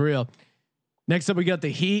real. Next up, we got the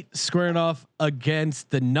Heat squaring off against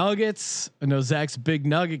the Nuggets. I know Zach's a big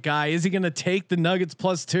Nugget guy. Is he going to take the Nuggets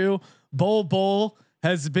 +2? Bol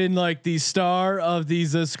has been like the star of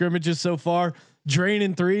these scrimmages so far,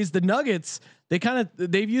 draining threes. The Nuggets,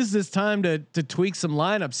 they've used this time to tweak some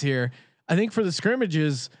lineups here. I think for the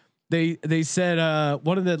scrimmages, they said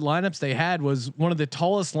one of the lineups they had was one of the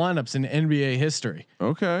tallest lineups in NBA history.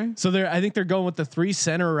 Okay. So I think they're going with the 3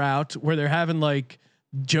 center route, where they're having like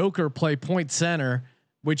Joker play point center,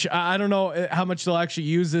 which I don't know how much they'll actually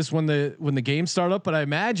use this when the games start up, but I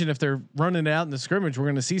imagine if they're running it out in the scrimmage, we're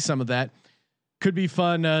going to see some of that. Could be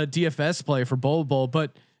fun DFS play for Bol.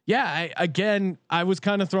 But yeah, I was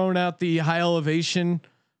kind of throwing out the high elevation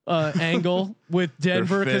angle with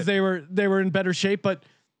Denver, because they were in better shape, but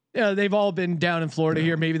yeah, they've all been down in Florida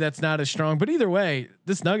here. Maybe that's not as strong, but either way,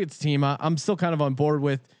 this Nuggets team, I'm still kind of on board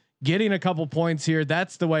with getting a couple points here.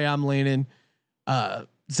 That's the way I'm leaning.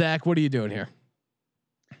 Zach, what are you doing here?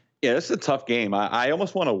 Yeah, this is a tough game. I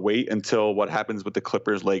almost want to wait until what happens with the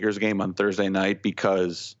Clippers-Lakers game on Thursday night,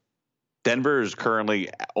 because Denver is currently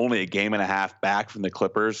only a game and a half back from the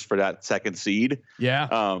Clippers for that second seed.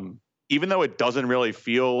 Yeah. Even though it doesn't really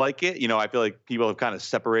feel like it, I feel like people have kind of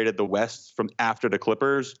separated the West from after the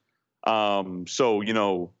Clippers. So,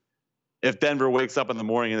 if Denver wakes up in the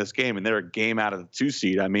morning in this game and they're a game out of the 2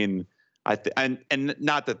 seed, I mean, and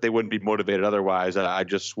not that they wouldn't be motivated otherwise. I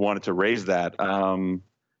just wanted to raise that.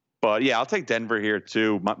 But yeah, I'll take Denver here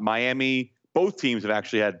too. Miami, both teams have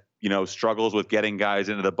actually had, struggles with getting guys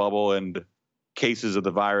into the bubble and cases of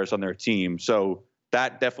the virus on their team. So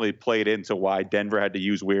that definitely played into why Denver had to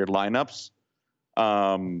use weird lineups.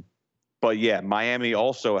 But yeah, Miami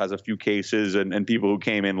also has a few cases and people who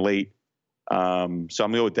came in late. So I'm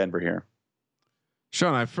gonna go with Denver here.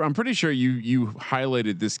 Sean, I'm pretty sure you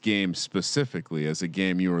highlighted this game specifically as a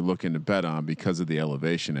game you were looking to bet on because of the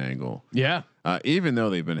elevation angle. Yeah. Even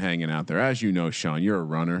though they've been hanging out there, as you know, Sean, you're a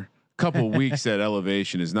runner. A couple weeks at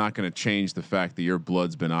elevation is not going to change the fact that your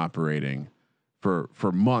blood's been operating for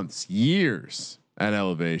months, years at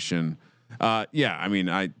elevation. Yeah, I mean,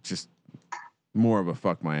 I just more of a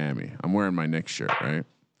fuck Miami. I'm wearing my Knicks shirt, right?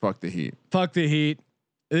 Fuck the Heat. Fuck the Heat.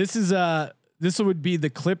 This would be the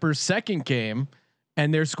Clippers' second game,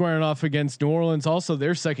 and they're squaring off against New Orleans, also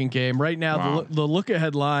their second game. Right now, wow. the look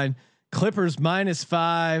ahead line: Clippers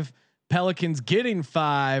 -5, Pelicans getting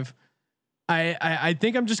 5. I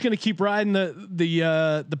think I'm just going to keep riding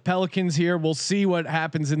the Pelicans here. We'll see what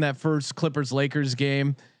happens in that first Clippers Lakers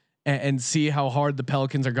game, and see how hard the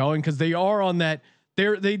Pelicans are going, because they are on that.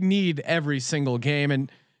 They need every single game,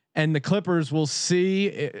 and the Clippers will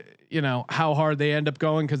see how hard they end up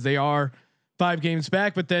going, because they are 5 games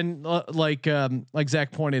back. But then like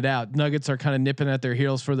Zach pointed out, Nuggets are kind of nipping at their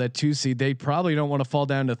heels for that 2 seed. They probably don't want to fall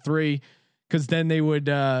down to 3, because then they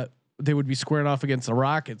would be squaring off against the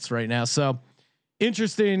Rockets right now. So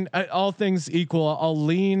interesting. All things equal, I'll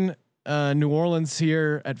lean New Orleans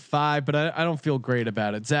here at 5, but I don't feel great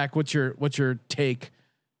about it. Zach, what's your take?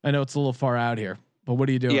 I know it's a little far out here, but what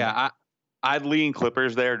are you doing? Yeah, I'd lean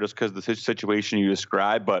Clippers there just because the situation you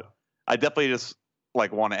described, but I definitely just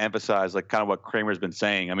want to emphasize kind of what Kramer's been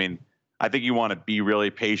saying. I mean, I think you want to be really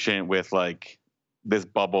patient with this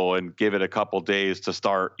bubble and give it a couple days to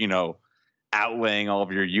start, outlaying all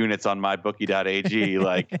of your units on mybookie.ag.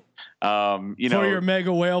 For your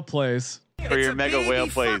mega whale plays. For your mega whale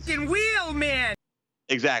plays. Fucking wheel, man.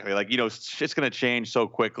 Exactly. Shit's going to change so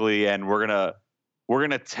quickly, and we're going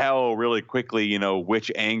to tell really quickly,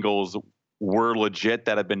 which angles were legit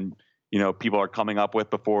that have been, people are coming up with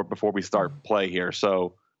before we start play here.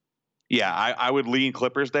 So yeah, I would lean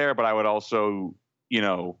Clippers there, but I would also,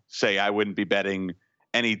 say I wouldn't be betting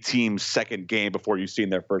any team's second game before you've seen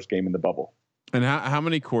their first game in the bubble. And how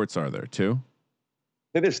many courts are there? 2? I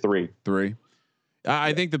think there's 3. 3.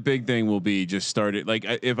 I think the big thing will be just start it.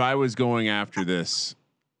 If I was going after this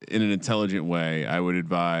in an intelligent way, I would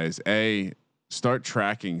advise start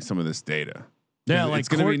tracking some of this data. Yeah, it's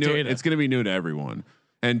going to be new. data. It's going to be new to everyone.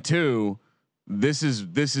 And 2, this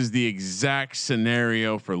is the exact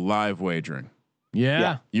scenario for live wagering.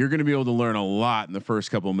 Yeah. You're going to be able to learn a lot in the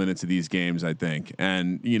first couple of minutes of these games, I think.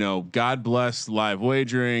 And, God bless live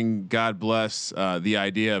wagering. God bless the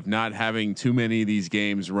idea of not having too many of these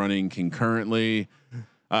games running concurrently.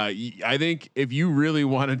 I think if you really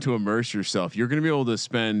wanted to immerse yourself, you're going to be able to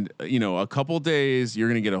spend, a couple days. You're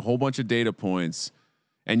going to get a whole bunch of data points,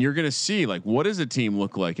 and you're going to see like, what does a team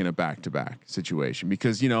look like in a back-to-back situation?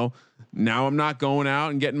 Because, now I'm not going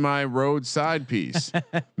out and getting my roadside piece.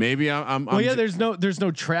 Maybe I'm there's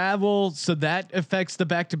no travel. So that affects the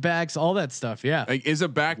back-to-backs, all that stuff. Yeah. Like, is a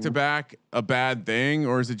back-to-back a bad thing,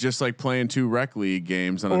 or is it just like playing 2 rec league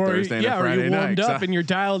games on a Thursday and a Friday night? Or you warmed up and you're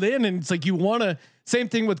dialed in, and it's like, you want to, same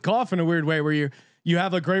thing with golf in a weird way, where you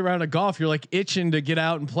have a great round of golf. You're like itching to get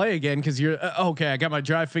out and play again. Cause you're okay. I got my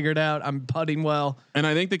drive figured out. I'm putting well. And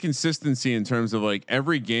I think the consistency in terms of like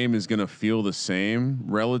every game is going to feel the same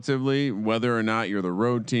relatively, whether or not you're the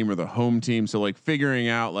road team or the home team. So like figuring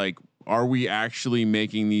out like, are we actually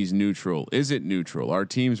making these neutral? Is it neutral? Are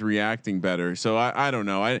teams reacting better? So I don't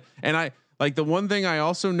know. I like the one thing I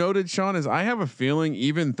also noted, Sean, is I have a feeling,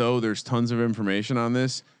 even though there's tons of information on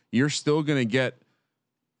this, you're still going to get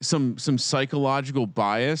some psychological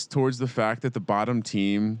bias towards the fact that the bottom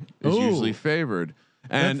team is usually favored.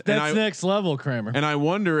 And that's next level, Kramer. And I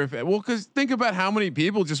wonder because think about how many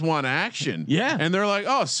people just want action. Yeah. And they're like,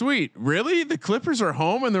 oh, sweet. Really? The Clippers are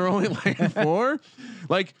home and they're only laying 4.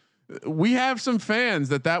 Like, we have some fans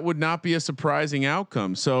that would not be a surprising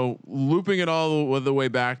outcome. So looping it all the way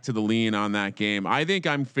back to the lean on that game, I think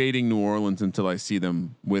I'm fading New Orleans until I see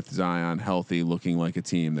them with Zion healthy, looking like a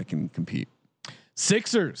team that can compete.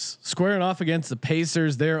 Sixers squaring off against the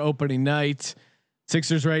Pacers. Their opening night.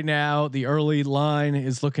 Sixers right now, the early line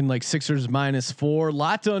is looking like Sixers -4.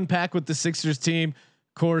 Lot to unpack with the Sixers team.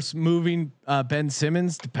 Of course, moving Ben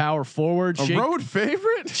Simmons to power forward. A road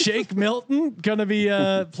favorite. Shake Milton gonna be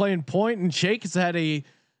playing point, and Shake has had a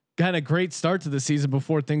kind of great start to the season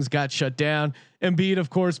before things got shut down. Embiid, of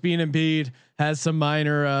course, being Embiid, has some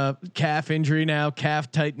minor calf injury now,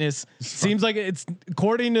 calf tightness. Seems like it's,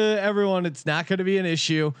 according to everyone, it's not going to be an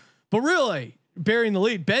issue. But really, bearing the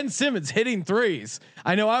lead, Ben Simmons hitting threes.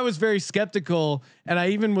 I know I was very skeptical, and I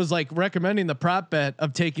even was like recommending the prop bet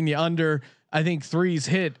of taking the under. I think threes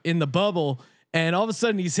hit in the bubble. And all of a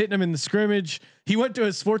sudden he's hitting him in the scrimmage. He went to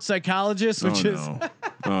a sports psychologist, which is the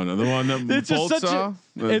one that it's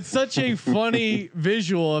just such a funny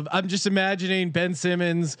visual of, I'm just imagining Ben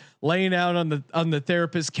Simmons laying out on the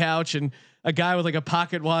therapist's couch, and a guy with like a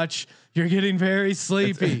pocket watch. You're getting very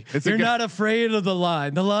sleepy. You're not afraid of the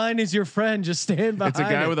line. The line is your friend. Just stand behind. It's a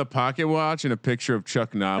guy with a pocket watch and a picture of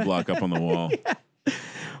Chuck Knobloch up on the wall. Yeah.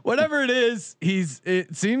 Whatever it is,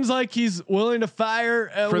 it seems like he's willing to fire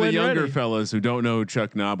for the younger ready. fellas who don't know who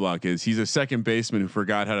Chuck Knobloch is. He's a second baseman who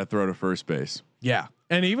forgot how to throw to first base. Yeah.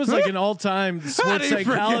 And he was like an all-time sports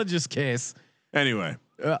psychologist case. Anyway,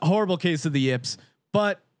 horrible case of the yips.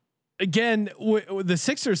 But again, the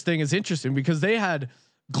Sixers thing is interesting because they had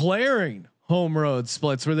glaring home road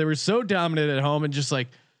splits where they were so dominant at home and just like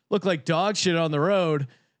look like dog shit on the road.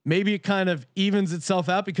 Maybe it kind of evens itself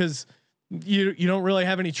out because you don't really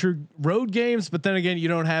have any true road games, but then again, you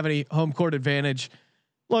don't have any home court advantage.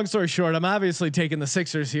 Long story short, I'm obviously taking the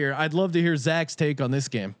Sixers here. I'd love to hear Zach's take on this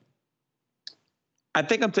game. I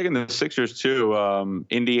think I'm taking the Sixers too.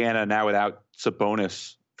 Indiana now without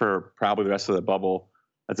Sabonis for probably the rest of the bubble.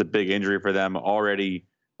 That's a big injury for them. Already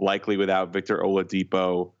likely without Victor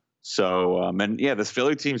Oladipo. So and yeah, this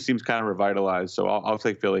Philly team seems kind of revitalized. So I'll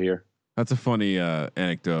take Philly here. That's a funny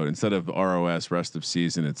anecdote. Instead of ROS rest of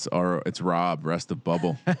season, it's Rob rest of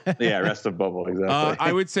bubble. Yeah, rest of bubble. Exactly.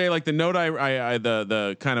 I would say like the note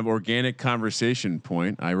the kind of organic conversation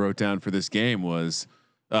point I wrote down for this game was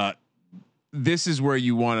this is where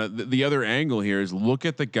you want to. The other angle here is look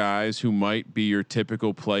at the guys who might be your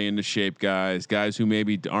typical play into shape guys who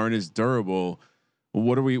maybe aren't as durable.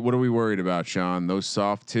 What are we worried about, Sean? Those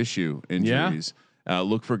soft tissue injuries. Yeah.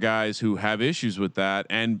 Look for guys who have issues with that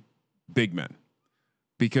and big men,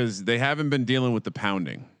 because they haven't been dealing with the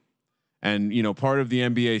pounding. And part of the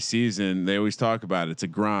NBA season, they always talk about it's a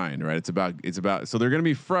grind, right? It's about so they're going to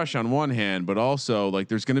be fresh on one hand, but also like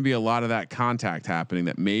there's going to be a lot of that contact happening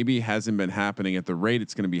that maybe hasn't been happening at the rate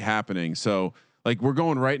it's going to be happening. So like we're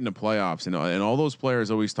going right into playoffs, and all those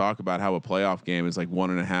players always talk about how a playoff game is like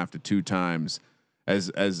 1.5 to 2 times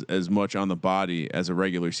as much on the body as a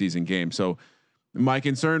regular season game. So my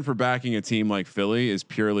concern for backing a team like Philly is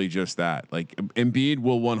purely just that. Like Embiid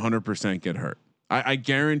will 100% get hurt. I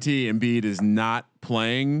guarantee Embiid is not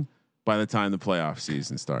playing by the time the playoff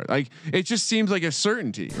season starts. Like it just seems like a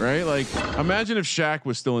certainty, right? Like imagine if Shaq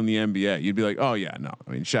was still in the NBA, you'd be like, oh yeah, no.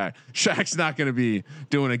 I mean, Shaq's not going to be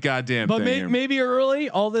doing a goddamn but thing. Maybe early,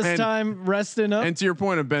 all this time resting up. And to your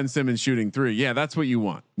point of Ben Simmons shooting 3, yeah, that's what you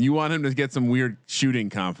want. You want him to get some weird shooting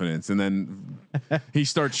confidence, and then he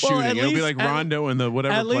starts shooting. It'll be like Rondo in the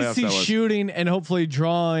whatever. At least he's that was. shooting and hopefully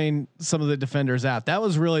drawing some of the defenders out. That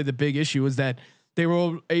was really the big issue, was that they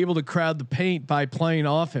were able to crowd the paint by playing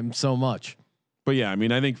off him so much. But yeah, I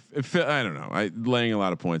mean, I think I don't know. Laying a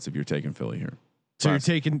lot of points if you're taking Philly here. So you're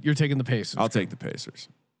taking the Pacers. I'll take the Pacers.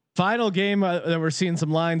 Final game that we're seeing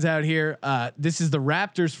some lines out here. This is the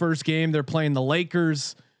Raptors' first game. They're playing the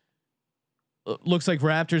Lakers. Looks like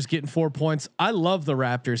Raptors getting 4 points. I love the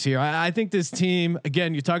Raptors here. I think this team,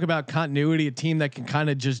 again, you talk about continuity, a team that can kind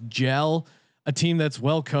of just gel, a team that's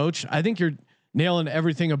well coached. I think you're nailing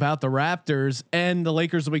everything about the Raptors, and the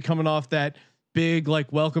Lakers will be coming off that big,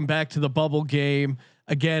 like, welcome back to the bubble game.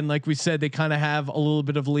 Again, like we said, they kind of have a little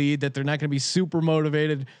bit of lead that they're not going to be super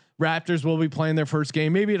motivated. Raptors will be playing their first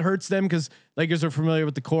game. Maybe it hurts them because Lakers are familiar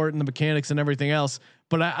with the court and the mechanics and everything else.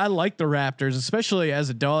 But I like the Raptors, especially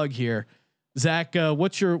as a dog here. Zach,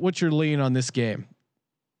 what's your lean on this game?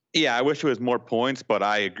 Yeah, I wish it was more points, but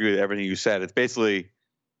I agree with everything you said. It's basically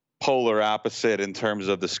polar opposite in terms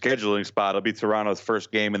of the scheduling spot. It'll be Toronto's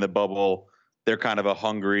first game in the bubble. They're kind of a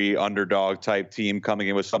hungry underdog type team coming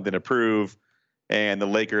in with something to prove, and the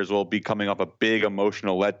Lakers will be coming off a big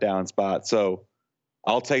emotional letdown spot. So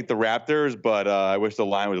I'll take the Raptors, but I wish the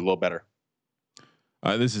line was a little better.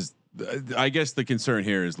 I guess the concern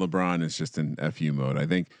here is LeBron is just in FU mode, I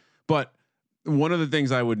think. But one of the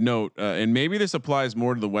things I would note, and maybe this applies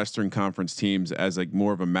more to the Western Conference teams as like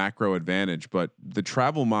more of a macro advantage, but the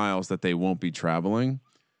travel miles that they won't be traveling,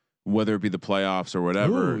 whether it be the playoffs or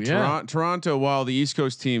whatever. Ooh, yeah. Toronto, while the East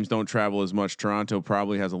Coast teams don't travel as much, Toronto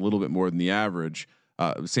probably has a little bit more than the average.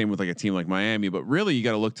 Same with like a team like Miami, but really you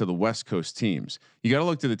got to look to the West Coast teams. You got to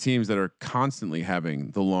look to the teams that are constantly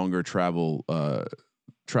having the longer travel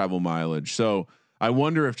mileage. So I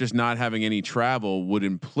wonder if just not having any travel would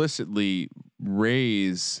implicitly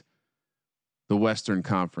raise the Western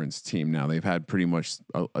Conference team. Now they've had pretty much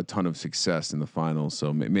a ton of success in the finals,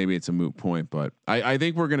 so maybe it's a moot point, but I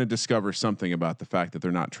think we're going to discover something about the fact that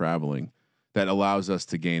they're not traveling that allows us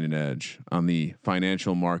to gain an edge on the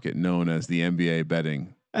financial market known as the NBA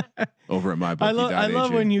betting over at MyBookie.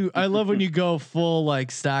 I love when you go full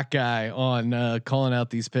like stock guy on calling out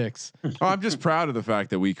these picks. Oh, I'm just proud of the fact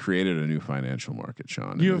that we created a new financial market,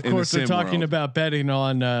 Sean. You of course are talking about betting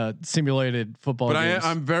on simulated football. But games.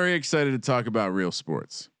 I'm very excited to talk about real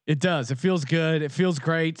sports. It does. It feels good. It feels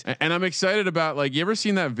great. And I'm excited about, like, you ever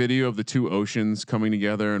seen that video of the two oceans coming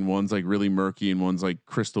together and one's like really murky and one's like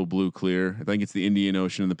crystal blue clear? I think it's the Indian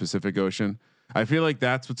Ocean and the Pacific Ocean. I feel like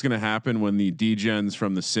that's what's going to happen when the degens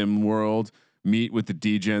from the sim world meet with the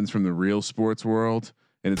degens from the real sports world.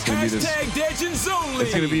 And it's going to be this,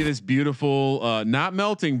 it's going to be this beautiful, not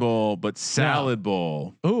melting bowl, but salad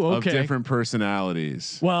bowl of different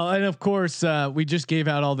personalities. Well, and of course we just gave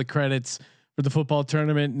out all the credits for the football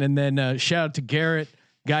tournament. And then shout out to Garrett,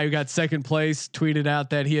 guy who got second place, tweeted out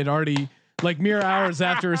that he had already, like mere hours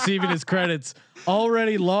after receiving his credits,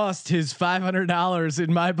 already lost his $500 in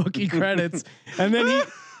MyBookie credits. And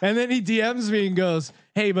then he DMs me and goes,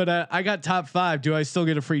 "Hey, but I got top 5. Do I still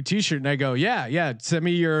get a free T-shirt?" And I go, "Yeah. Send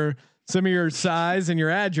me your size and your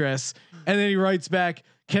address." And then he writes back,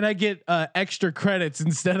 "Can I get extra credits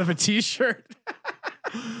instead of a T-shirt?"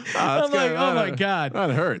 I'm like, oh my God, that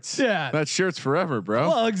hurts. Yeah, that shirt's forever, bro.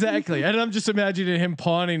 Well, exactly. And I'm just imagining him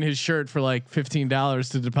pawning his shirt for like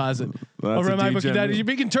 $15 to deposit over at MyBookie. You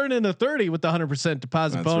can turn it into 30 with the 100%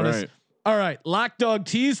 deposit bonus. Right. All right, Lock Dog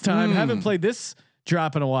Tease time. Haven't played this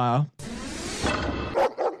drop in a while.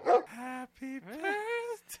 Happy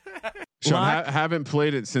birthday. Sean, haven't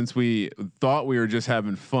played it since we thought we were just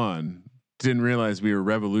having fun. Didn't realize we were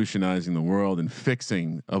revolutionizing the world and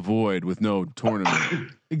fixing a void with no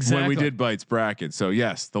tournament. Exactly. When we did Bites bracket. So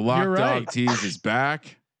yes, the Lock Dog Tease is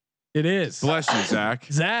back. It is. Bless you, Zach.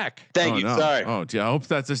 Thank you. No. Sorry. Oh, gee, I hope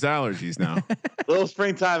that's just allergies now. Little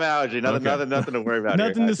springtime allergy. Nothing to worry about.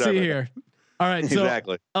 Nothing to see here. All right. So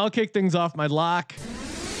exactly. I'll kick things off. My lock.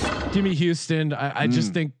 Give me Houston. I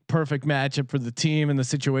just think perfect matchup for the team and the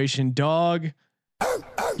situation. Dog.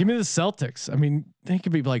 Give me the Celtics. I mean, they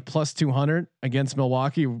could be like plus 200 against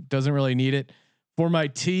Milwaukee. Doesn't really need it. For my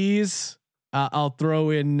tease, I'll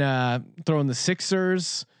throw in the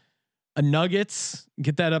Sixers, Nuggets.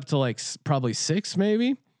 Get that up to like probably 6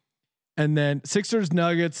 maybe, and then Sixers,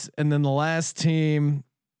 Nuggets, and then the last team.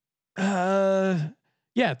 Throw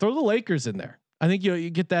the Lakers in there. I think you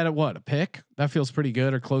get that at what, a pick? That feels pretty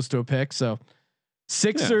good or close to a pick. So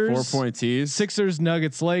Sixers, 4-point tees. Sixers,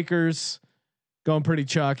 Nuggets, Lakers, going pretty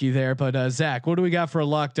chalky there. But Zach, what do we got for a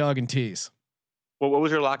lock, dog, and tease? What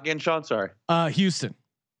was your lock again, Sean? Sorry. Houston.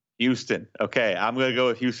 Houston. Okay, I'm going to go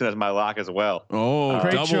with Houston as my lock as well. Oh,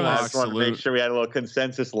 Great double choice. I lock. just wanted to make sure we had a little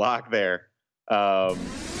consensus lock there. So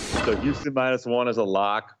Houston -1 is a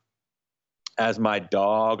lock. As my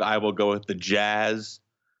dog, I will go with the Jazz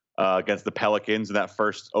against the Pelicans in that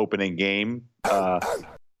first opening game.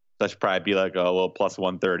 That should probably be like a little plus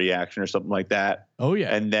 130 action or something like that. Oh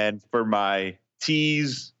yeah. And then for my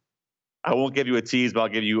tease, I won't give you a tease, but I'll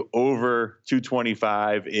give you over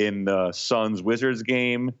 225 in the Suns Wizards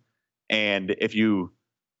game. And if you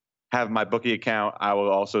have my bookie account, I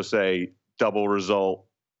will also say double result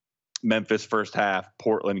Memphis first half,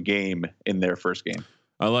 Portland game in their first game.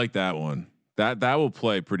 I like that one. That will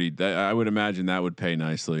play pretty. I would imagine that would pay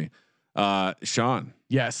nicely. Sean,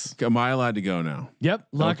 Yes. am I allowed to go now? Yep.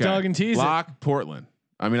 Lock, Okay. dog, and tease. Lock Portland.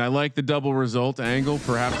 I mean, I like the double result angle,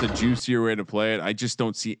 perhaps a juicier way to play it. I just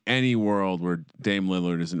don't see any world where Dame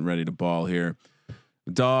Lillard isn't ready to ball here.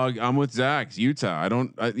 Dog, I'm with Zach. Utah. I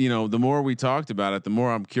don't. The more we talked about it, the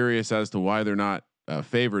more I'm curious as to why they're not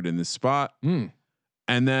favored in this spot.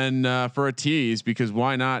 And then for a tease, because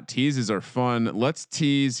why not? Teases are fun. Let's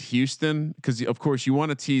tease Houston, because of course you want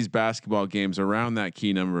to tease basketball games around that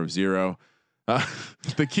key number of 0,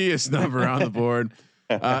 the keyest number on the board.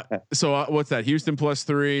 So what's that? Houston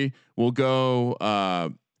 +3. We'll go.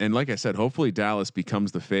 And like I said, hopefully Dallas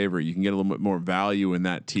becomes the favorite. You can get a little bit more value in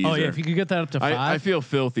that teaser. Oh yeah, if you could get that up to 5. I feel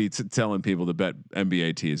filthy telling people to bet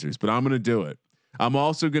NBA teasers, but I'm going to do it. I'm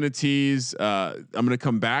also going to tease. I'm going to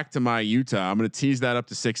come back to my Utah. I'm going to tease that up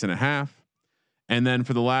to 6.5, and then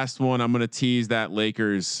for the last one, I'm going to tease that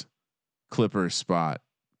Lakers Clippers spot.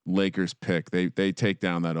 Lakers pick. They take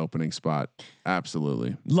down that opening spot.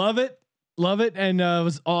 Absolutely Love it. And it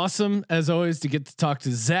was awesome as always to get to talk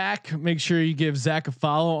to Zach. Make sure you give Zach a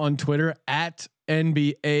follow on Twitter at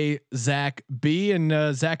NBA Zach B.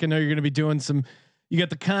 And Zach, I know you're going to be doing some. You got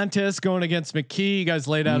the contest going against McKee. You guys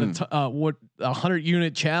laid out a 100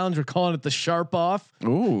 unit challenge. We're calling it the Sharp Off.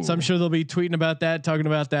 Ooh. So I'm sure they'll be tweeting about that, talking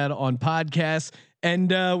about that on podcasts. And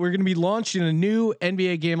we're going to be launching a new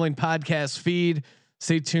NBA gambling podcast feed.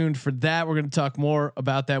 Stay tuned for that. We're going to talk more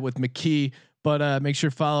about that with McKee. But make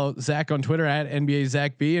sure to follow Zach on Twitter at NBA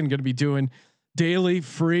Zach B, and going to be doing daily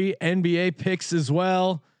free NBA picks as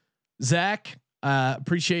well. Zach,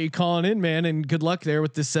 appreciate you calling in, man, and good luck there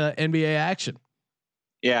with this NBA action.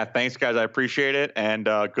 Yeah, thanks guys. I appreciate it. And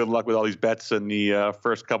good luck with all these bets in the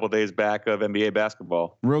first couple of days back of NBA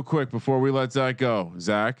basketball. Real quick before we let Zach go,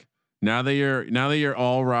 Zach, now that you're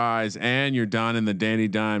all rise and you're done in the Danny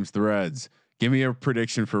Dimes threads, give me a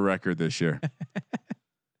prediction for record this year.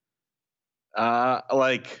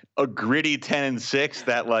 Like a gritty 10-6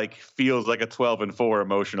 that like feels like a 12-4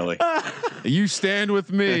 emotionally. You stand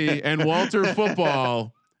with me and Walter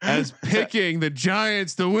Football as picking the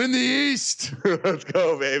Giants to win the East. Let's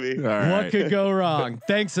go, baby. All right. What could go wrong?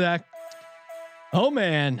 Thanks, Zach. Oh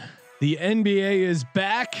man, the NBA is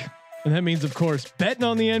back, and that means, of course, betting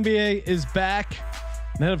on the NBA is back.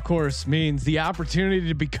 And that, of course, means the opportunity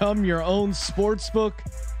to become your own sports book.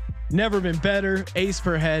 Never been better. Ace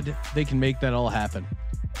per head. They can make that all happen.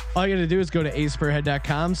 All you got to do is go to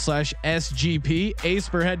aceperhead.com/SGP,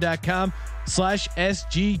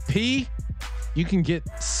 aceperhead.com/SGP. You can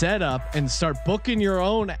get set up and start booking your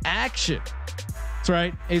own action. That's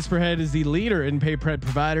right. Ace per head is the leader in pay per head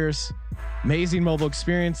providers. Amazing mobile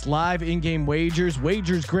experience, live in-game wagers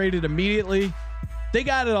graded immediately. They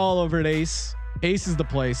got it all over at Ace. Ace is the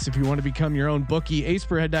place if you want to become your own bookie.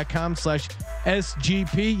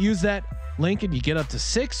 aceperhead.com/SGP. Use that link and you get up to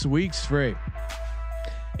 6 weeks free.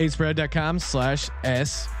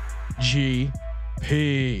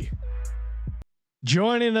 aceperhead.com/SGP.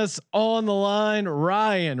 Joining us on the line,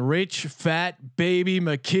 Ryan Rich Fat Baby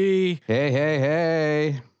McKee.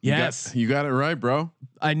 Hey. Yes, You got it right, bro.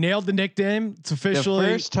 I nailed the nickname. It's officially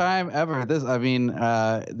The first time ever. This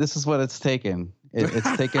is what it's taken.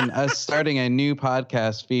 It's taken us starting a new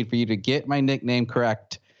podcast feed for you to get my nickname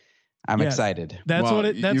correct. I'm excited. That's Well, what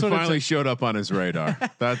it. That's you what finally it's. showed up on his radar.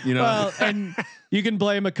 That Well, and you can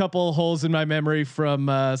blame a couple holes in my memory from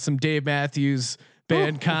some Dave Matthews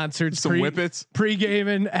Band concerts, some whippets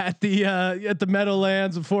pre-gaming at the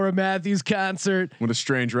Meadowlands before a Matthews concert. What a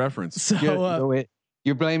strange reference. So Wait,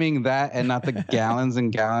 you're blaming that and not the gallons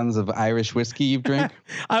and gallons of Irish whiskey you've drank?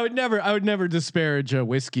 I would never disparage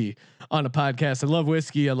whiskey on a podcast. I love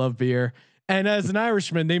whiskey. I love beer. And as an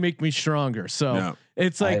Irishman, they make me stronger. So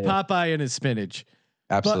it's like Popeye and his spinach.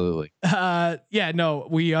 Absolutely. Yeah, no,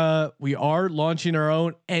 we are launching our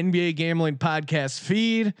own NBA gambling podcast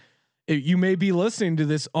feed. You may be listening to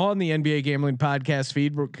this on the NBA gambling podcast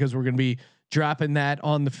feed because we're going to be dropping that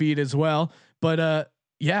on the feed as well. But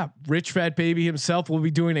yeah, Rich Fat Baby himself will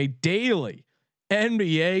be doing a daily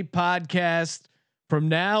NBA podcast from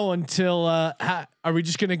now until. Are we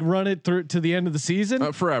just going to run it through to the end of the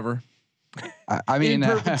season? Forever. I mean, in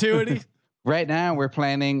perpetuity. Right now, we're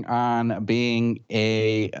planning on being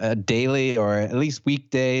a daily or at least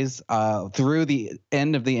weekdays through the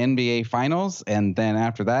end of the NBA Finals, and then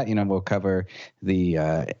after that, we'll cover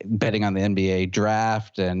the betting on the NBA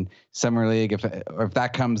draft and summer league if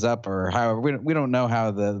that comes up, or however we don't know how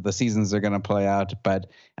the seasons are going to play out, but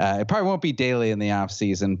it probably won't be daily in the off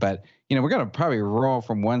season. But we're going to probably roll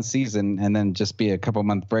from one season and then just be a couple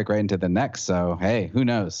month break right into the next. So hey, who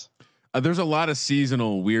knows? There's a lot of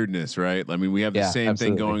seasonal weirdness, right? I mean, we have the same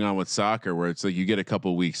absolutely. thing going on with soccer, where it's like you get a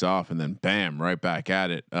couple of weeks off and then bam, right back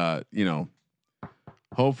at it.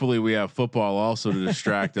 Hopefully we have football also to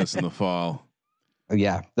distract us in the fall.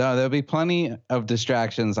 Yeah, there'll be plenty of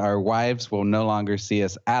distractions. Our wives will no longer see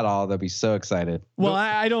us at all. They'll be so excited. Well,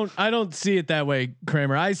 I don't see it that way,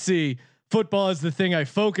 Kramer. I see football is the thing I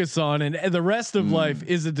focus on, and the rest of life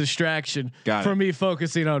is a distraction from me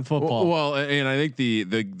focusing on football. Well, and I think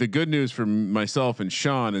the good news for myself and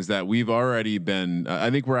Sean is that we've already been. I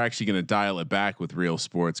think we're actually going to dial it back with real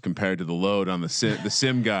sports compared to the load on the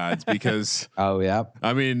sim gods, because oh yeah,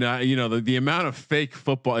 I mean the amount of fake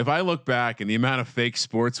football. If I look back and the amount of fake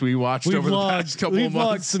sports we watched over the past couple of months, we've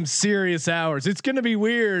logged some serious hours. It's going to be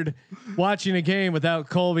weird watching a game without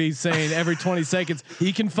Colby saying every 20 seconds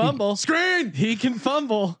he can fumble. He can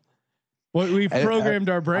fumble. Well, we've programmed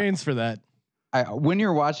our brains for that. When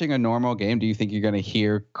you're watching a normal game, do you think you're going to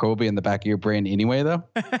hear Colby in the back of your brain anyway, though?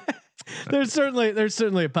 There's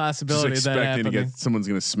certainly a possibility just of that happening. Someone's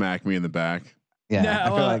going to smack me in the back. Yeah,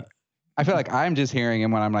 now, I feel like I'm just hearing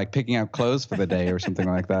him when I'm like picking out clothes for the day or something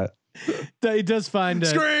like that. He does find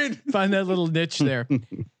that little niche there.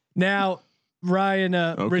 Now,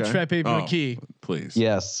 Ryan, Rich Fat Baby McKee, please.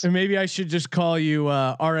 Yes. And maybe I should just call you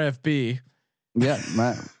RFB. Yeah,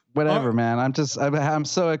 whatever, man. I'm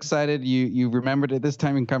so excited. You remembered it this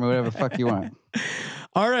time. You can call me whatever the fuck you want.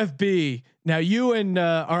 RFB. Now you and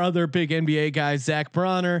our other big NBA guys, Zach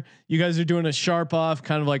Bronner, you guys are doing a sharp off,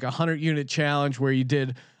 kind of like 100-unit challenge where you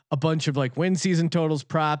did a bunch of like win season totals,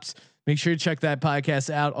 props. Make sure you check that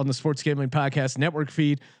podcast out on the Sports Gambling Podcast Network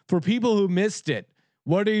feed. For people who missed it,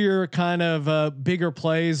 what are your kind of bigger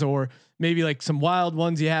plays, or maybe like some wild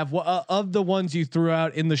ones you have of the ones you threw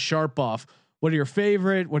out in the sharp off? What are your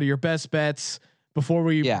favorite? What are your best bets before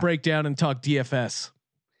we break down and talk DFS?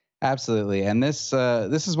 Absolutely. And this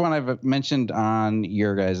is one I've mentioned on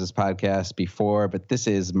your guys' podcast before, but this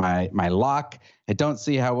is my lock. I don't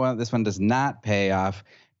see how this one does not pay off.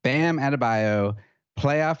 Bam Adebayo,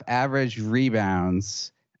 playoff average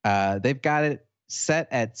rebounds. They've got it set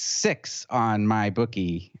at 6 on my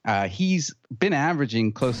bookie. He's been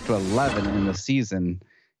averaging close to 11 in the season.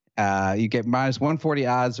 You get minus 140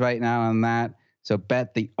 odds right now on that. So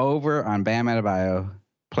bet the over on Bam Adebayo,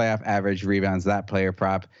 playoff average rebounds, that player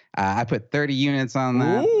prop. I put 30 units on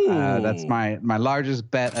that. That's my largest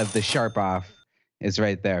bet of the sharp off is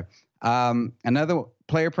right there. Another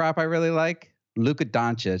player prop I really like, Luka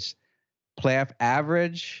Doncic, playoff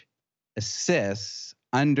average assists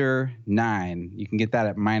under 9. You can get that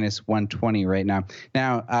at minus 120 right now.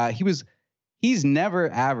 Now he's never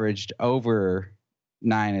averaged over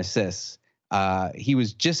 9 assists. He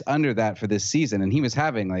was just under that for this season, and he was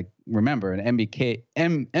having an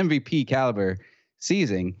MVP caliber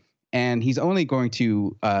season, and he's only going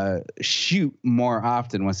to shoot more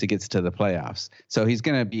often once he gets to the playoffs. So he's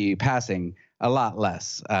going to be passing a lot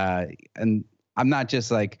less. And I'm not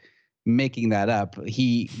just like making that up.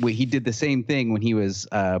 He did the same thing when he was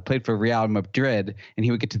played for Real Madrid, and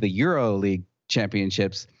he would get to the Euro League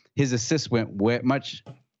championships. His assists went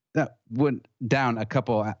down a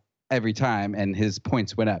couple every time, and his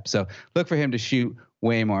points went up. So look for him to shoot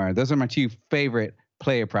way more. Those are my 2 favorite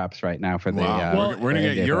player props right now for the. We're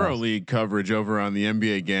gonna get Euro League coverage over on the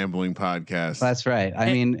NBA Gambling Podcast. That's right.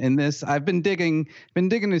 I mean, in this, I've been digging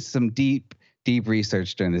into some deep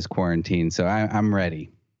research during this quarantine, so I'm ready.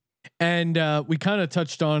 And we kind of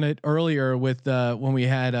touched on it earlier with when we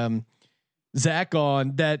had Zach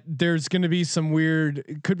on, that there's going to be some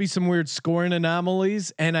weird scoring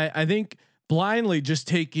anomalies, and I think blindly just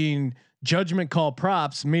taking judgment call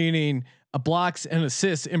props, meaning blocks and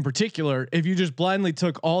assists in particular, if you just blindly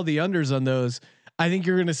took all the unders on those, I think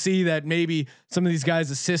you're going to see that maybe some of these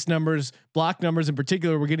guys' assist numbers, block numbers in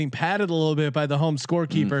particular, were getting padded a little bit by the home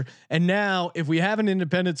scorekeeper. And now, if we have an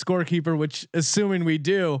independent scorekeeper, which assuming we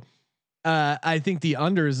do, I think the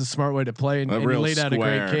under is a smart way to play, and you laid out a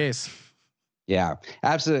great case. Yeah,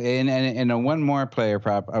 absolutely. And one more player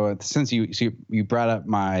prop. Since you brought up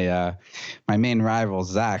my my main rival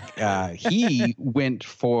Zach, he went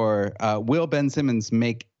for will Ben Simmons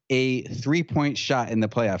make a 3-point shot in the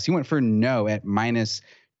playoffs. He went for no at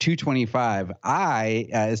 -225.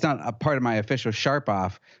 It's not a part of my official sharp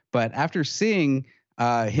off, but after seeing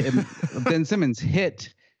Ben Simmons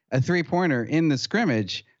hit a 3-pointer in the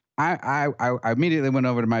scrimmage, I immediately went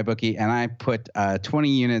over to my bookie and I put 20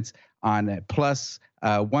 units on at plus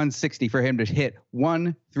 160 for him to hit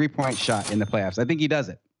 1 3-point shot in the playoffs. I think he does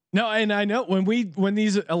it. No, and I know when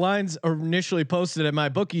these lines are initially posted at my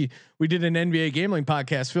bookie, we did an NBA gambling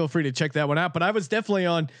podcast. Feel free to check that one out. But I was definitely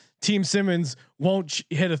on Team Simmons won't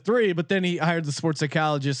hit a 3, but then he hired the sports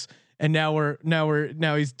psychologist, and now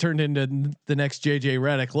he's turned into the next JJ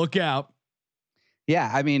Redick. Look out.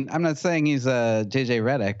 Yeah, I mean, I'm not saying he's a JJ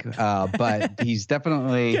Redick, but he's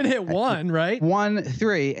definitely can hit 1, right? 1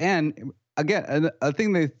 3, and again, a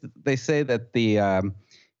thing they say that the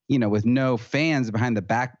with no fans behind the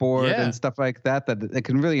backboard and stuff like that it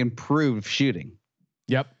can really improve shooting.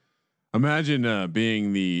 Yep. Imagine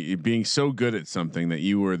being so good at something that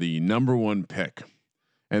you were the number 1 pick,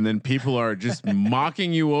 and then people are just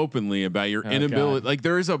mocking you openly about your inability. God. Like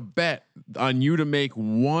there is a bet on you to make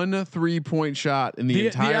 1 3-point shot in the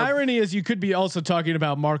entire. The irony is you could be also talking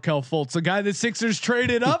about Markelle Fultz, a guy the Sixers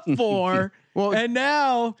traded up for, and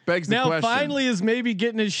now finally is maybe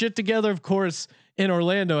getting his shit together. Of course, in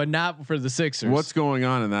Orlando and not for the Sixers. What's going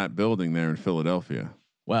on in that building there in Philadelphia?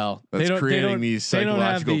 Well, that's creating these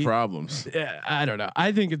psychological problems. I don't know.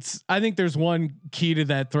 I think there's one key to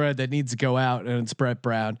that thread that needs to go out, and it's Brett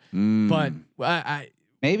Brown. But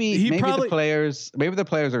maybe the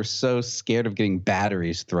players are so scared of getting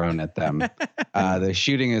batteries thrown at them. The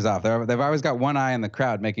shooting is off. They've always got one eye in the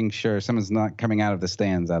crowd, making sure someone's not coming out of the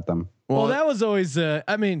stands at them. Well, that was always.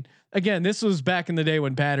 I mean, again, this was back in the day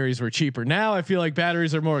when batteries were cheaper. Now I feel like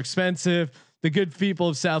batteries are more expensive. The good people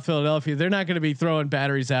of South Philadelphia, they're not going to be throwing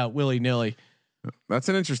batteries out willy nilly. That's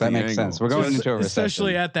an interesting. That makes sense. We're going into a recession,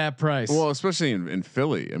 especially at that price. Well, especially in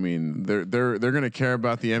Philly. I mean, they're going to care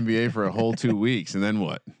about the NBA for a whole 2 weeks, and then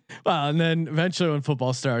what? Well, and then eventually when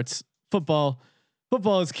football starts, football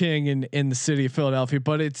is king in the city of Philadelphia.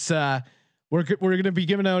 But it's we're going to be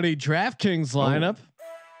giving out a DraftKings lineup.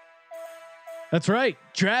 That's right.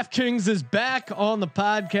 DraftKings is back on the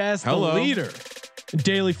podcast. Hello. The leader in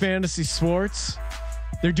daily fantasy sports.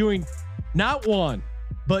 They're doing not 1,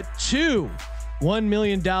 but 2 $1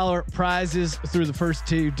 million prizes through the first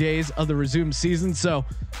 2 days of the resumed season. So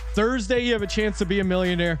Thursday, you have a chance to be a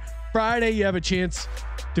millionaire. Friday, you have a chance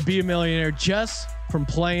to be a millionaire just from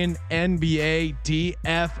playing NBA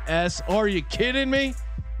DFS. Are you kidding me?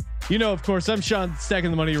 You know, of course, I'm Sean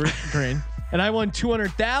Stacking the Money Green, and I won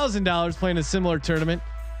 $200,000 playing a similar tournament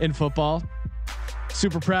in football.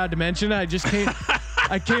 Super proud to mention. I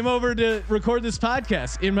came over to record this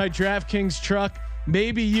podcast in my DraftKings truck.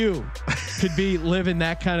 Maybe you could be living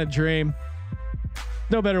that kind of dream.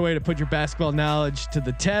 No better way to put your basketball knowledge to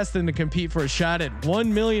the test than to compete for a shot at $1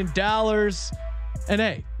 million. And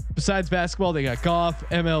hey, besides basketball, they got golf,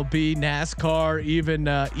 MLB, NASCAR, even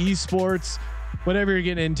esports, whatever you're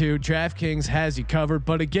getting into, DraftKings has you covered.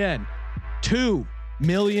 But again, $2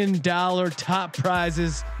 million top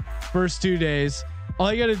prizes first 2 days.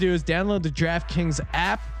 All you got to do is download the DraftKings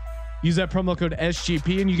app, use that promo code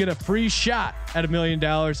SGP, and you get a free shot at $1 million.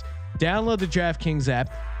 Download the DraftKings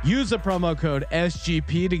app, use the promo code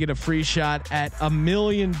SGP to get a free shot at $1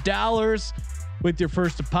 million with your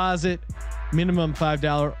first deposit. Minimum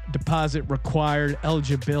 $5 deposit required.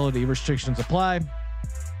 Eligibility restrictions apply.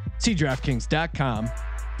 See DraftKings.com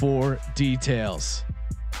for details.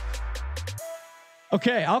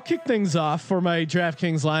 Okay, I'll kick things off for my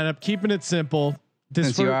DraftKings lineup, keeping it simple.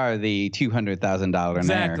 Since you are the $200,000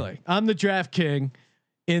 exactly, I'm the Draft King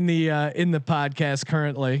in the podcast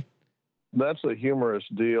currently. That's a humorous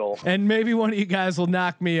deal, and maybe one of you guys will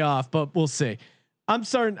knock me off, but we'll see.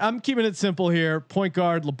 I'm keeping it simple here. Point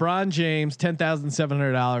guard LeBron James,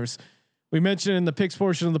 $10,700. We mentioned in the picks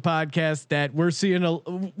portion of the podcast that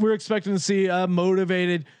we're expecting to see a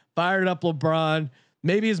motivated, fired up LeBron.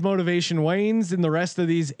 Maybe his motivation wanes in the rest of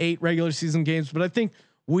these 8 regular season games, but I think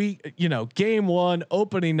game 1,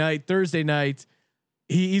 opening night, Thursday night,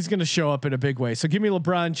 he's going to show up in a big way. So give me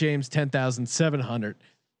LeBron James, 10,700,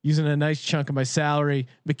 using a nice chunk of my salary.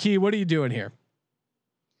 McKee, what are you doing here?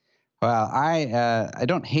 Well, I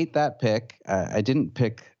don't hate that pick. I didn't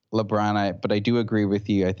pick LeBron, but I do agree with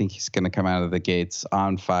you. I think he's going to come out of the gates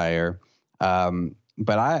on fire.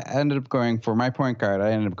 But I ended up going for my point guard.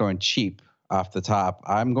 I ended up going cheap off the top.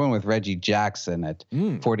 I'm going with Reggie Jackson at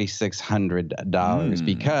 $4,600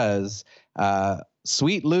 because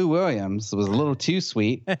sweet Lou Williams was a little too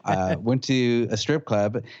sweet. Went to a strip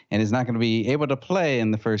club and is not going to be able to play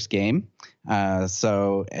in the first game.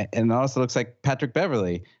 So, and it also looks like Patrick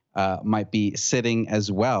Beverley might be sitting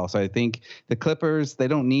as well. So I think the Clippers, they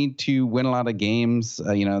don't need to win a lot of games.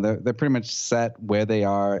 They're pretty much set where they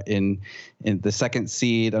are in the second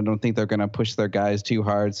seed. I don't think they're going to push their guys too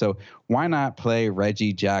hard. So why not play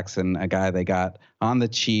Reggie Jackson, a guy they got on the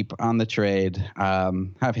cheap, on the trade,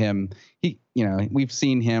 have him, we've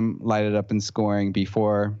seen him light it up in scoring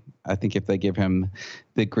before. I think if they give him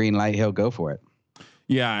the green light, he'll go for it.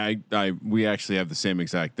 Yeah, we actually have the same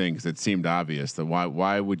exact thing because it seemed obvious that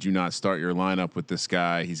why would you not start your lineup with this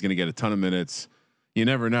guy? He's going to get a ton of minutes. You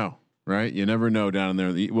never know, right? You never know down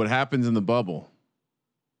there. What happens in the bubble?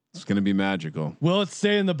 It's going to be magical. Will it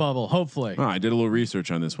stay in the bubble? Hopefully. Oh, I did a little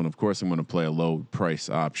research on this one. Of course, I'm going to play a low price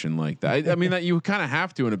option like that. I mean, that you kind of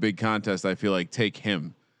have to in a big contest. I feel like take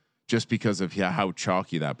him just because of how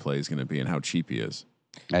chalky that play is going to be and how cheap he is.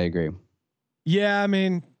 I agree. Yeah, I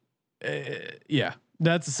mean, yeah.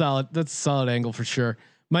 That's a solid angle for sure.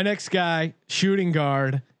 My next guy, shooting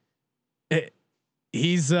guard.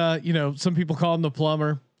 He's some people call him the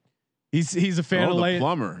plumber. He's a fan of laying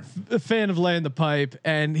the pipe,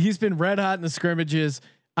 and he's been red hot in the scrimmages.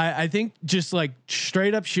 I think just like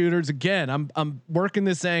straight up shooters. Again, I'm working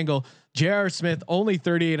this angle. J.R. Smith, only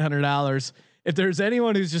 $3,800. If there's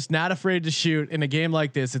anyone who's just not afraid to shoot in a game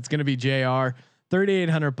like this, it's going to be J.R.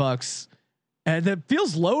 $3,800. And that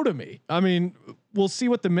feels low to me. I mean, we'll see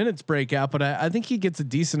what the minutes break out, but I think he gets a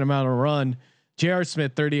decent amount of run. J.R.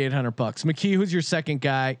 Smith, $3,800. McKee, who's your second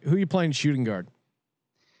guy? Who are you playing shooting guard?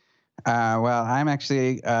 Well, I'm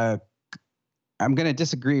actually I'm going to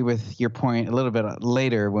disagree with your point a little bit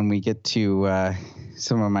later when we get to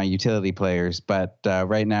some of my utility players. But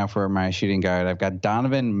right now for my shooting guard, I've got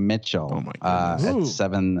Donovan Mitchell at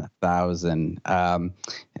 $7,000.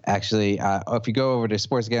 Actually, if you go over to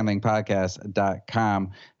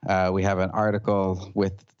sportsgamblingpodcast.com, we have an article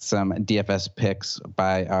with some DFS picks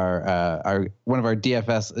by our one of our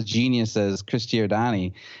DFS geniuses, Chris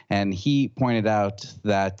Giordani, and he pointed out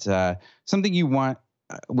that something you want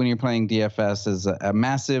when you're playing DFS is a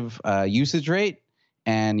massive usage rate,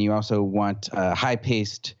 and you also want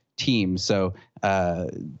high-paced teams. So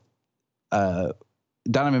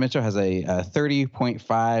Donovan Mitchell has a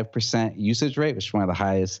 30.5% usage rate, which is one of the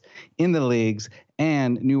highest in the leagues.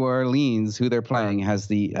 And New Orleans, who they're playing, has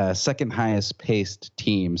the second highest paced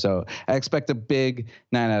team. So I expect a big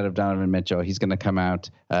 9 out of Donovan Mitchell. He's going to come out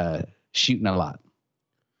shooting a lot.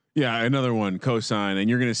 Yeah, another one, cosign, and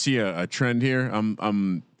you're going to see a trend here.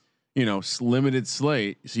 Limited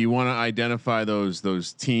slate, so you want to identify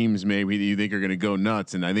those teams maybe that you think are going to go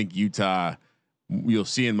nuts, and I think Utah, you'll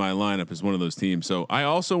see in my lineup, is one of those teams. So I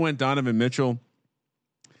also went Donovan Mitchell.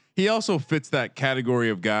 He also fits that category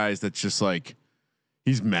of guys that's just like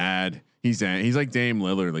he's mad. He's like Dame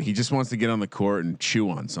Lillard. Like he just wants to get on the court and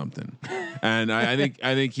chew on something. And I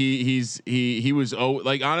think he was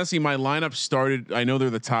like honestly my lineup started. I know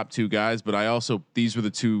they're the top two guys, but these were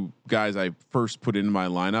the two guys I first put in my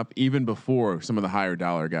lineup even before some of the higher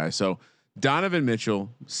dollar guys. So Donovan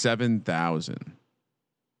Mitchell, 7,000.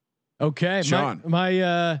 Okay, Sean.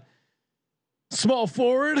 my small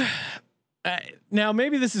forward. Now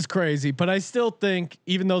maybe this is crazy, but I still think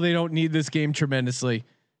even though they don't need this game tremendously,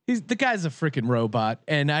 the guy's a freaking robot,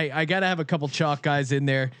 and I got to have a couple chalk guys in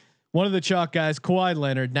there. One of the chalk guys, Kawhi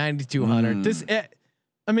Leonard, 9,200.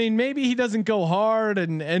 Maybe he doesn't go hard,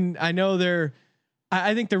 and I know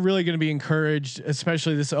I think they're really going to be encouraged,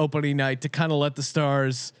 especially this opening night, to kind of let the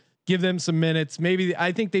stars give them some minutes. Maybe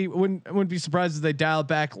I think they wouldn't be surprised if they dial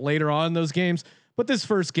back later on in those games. But this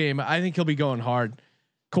first game, I think he'll be going hard.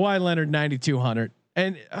 Kawhi Leonard, 9,200,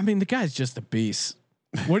 and I mean the guy's just a beast.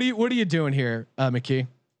 What are you doing here, McKee?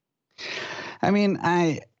 I mean,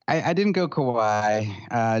 I didn't go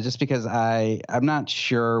Kawhi just because I'm not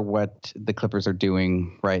sure what the Clippers are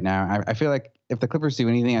doing right now. I feel like if the Clippers do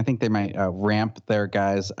anything, I think they might ramp their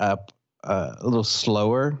guys up a little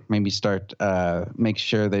slower. Maybe start make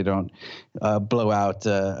sure they don't blow out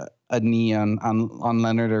a knee on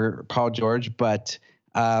Leonard or Paul George. But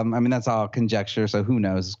that's all conjecture. So who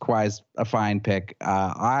knows? Kawhi's a fine pick.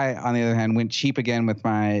 I, on the other hand, went cheap again with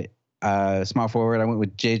my small forward. I went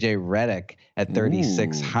with JJ Redick at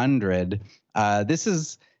 3,600. This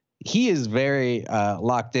is he is very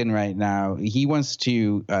locked in right now. He wants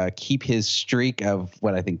to keep his streak of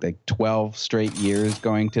what I think like 12 straight years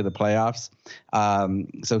going to the playoffs.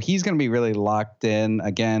 So he's going to be really locked in.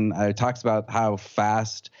 Again, talks about how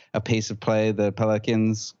fast a pace of play the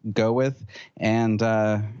Pelicans go with, and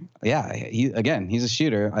he's a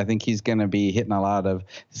shooter. I think he's going to be hitting a lot of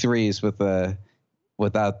threes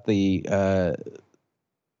without the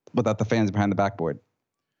fans behind the backboard.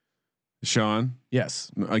 Sean.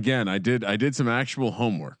 Yes. Again, I did some actual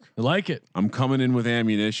homework. I like it. I'm coming in with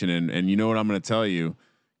ammunition, and you know what I'm going to tell you.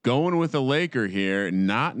 Going with a Laker here,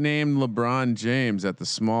 not named LeBron James at the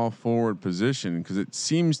small forward position, because it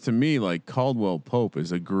seems to me like Caldwell Pope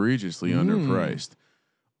is egregiously underpriced.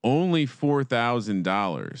 Only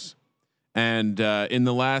 $4,000, and in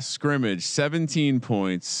the last scrimmage, 17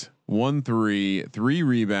 points, 1 3, 3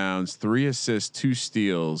 rebounds, 3 assists, 2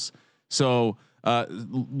 steals. So.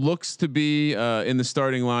 Looks to be in the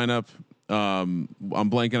starting lineup. I'm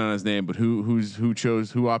blanking on his name, but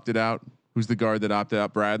who opted out? Who's the guard that opted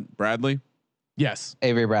out? Bradley. Yes,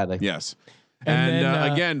 Avery Bradley. Yes, and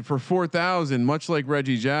then, again for 4,000, much like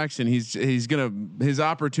Reggie Jackson, his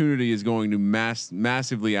opportunity is going to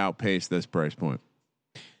massively outpace this price point.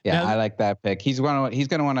 Yeah, I like that pick. He's going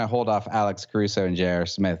to want to hold off Alex Caruso and J.R.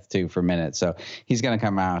 Smith too for minutes, so he's going to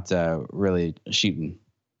come out really shooting.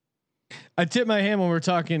 I tipped my hand when we were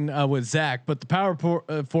talking with Zach, but the power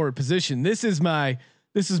forward position. This is my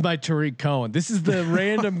Tariq Cohen. This is the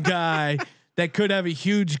random guy that could have a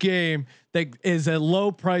huge game that is a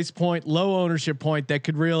low price point, low ownership point that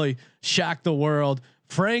could really shock the world.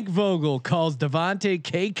 Frank Vogel calls Devontae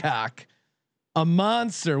Cacok a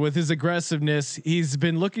monster with his aggressiveness. He's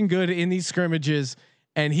been looking good in these scrimmages,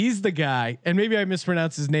 and he's the guy. And maybe I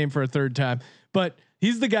mispronounced his name for a third time, but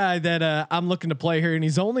he's the guy that I'm looking to play here, and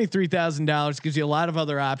he's only $3,000. Gives you a lot of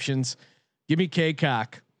other options. Give me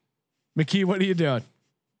Cacok. McKee, what are you doing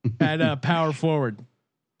at power forward?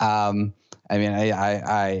 I mean,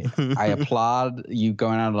 I applaud you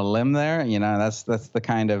going out on a limb there. You know, that's the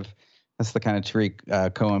kind of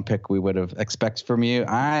Tariq Cohen pick we would have expected from you.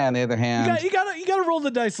 I, on the other hand, you gotta roll the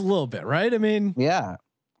dice a little bit, right? I mean, yeah.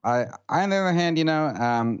 I on the other hand, you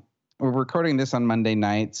know, we're recording this on Monday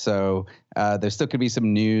night, so there still could be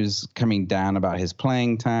some news coming down about his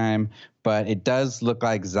playing time, but it does look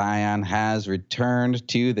like Zion has returned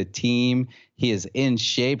to the team. He is in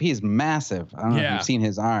shape. He is massive. I don't know if you've seen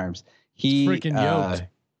his arms. He freaking yoked.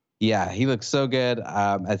 Yeah, he looks so good.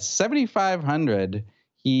 At 7,500,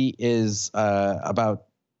 he is about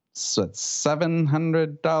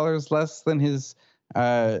 $700 less than his.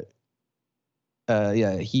 He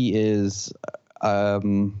is. I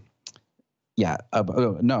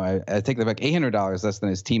take that back. $800 less than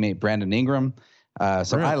his teammate Brandon Ingram.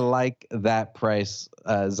 So really? I like that price,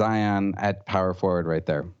 Zion at power forward right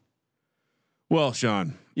there. Well,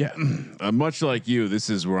 Sean, yeah, much like you, this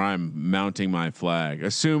is where I'm mounting my flag,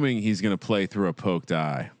 assuming he's going to play through a poked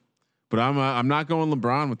eye. But I'm not going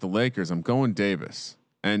LeBron with the Lakers. I'm going Davis.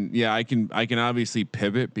 And yeah, I can obviously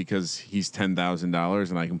pivot because he's $10,000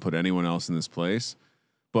 and I can put anyone else in this place.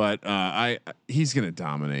 But he's going to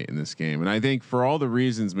dominate in this game, and I think for all the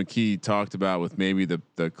reasons McKee talked about, with maybe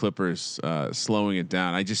the Clippers slowing it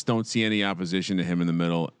down, I just don't see any opposition to him in the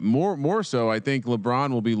middle. More so, I think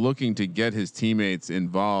LeBron will be looking to get his teammates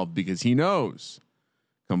involved because he knows,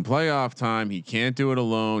 come playoff time, he can't do it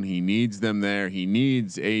alone. He needs them there. He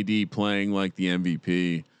needs AD playing like the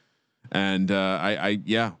MVP. And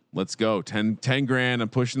let's go 10 grand. I'm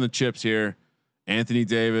pushing the chips here. Anthony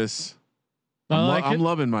Davis. I'm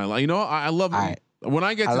loving my life. You know, I love when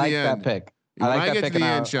I get to the end. That pick. When I get to the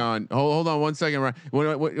end, Sean, hold on 1 second. Right.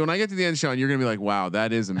 When I get to the end, Sean, you're going to be like, wow,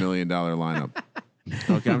 that is $1 million lineup.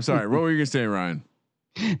 Okay. I'm sorry. What were you going to say, Ryan?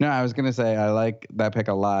 No, I was going to say, I like that pick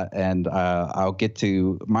a lot, and I'll get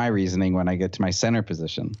to my reasoning when I get to my center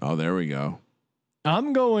position. Oh, there we go.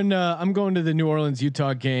 I'm going to the New Orleans,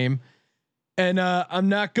 Utah game. And I'm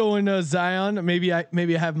not going to Zion. Maybe I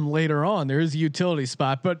have him later on. There is a utility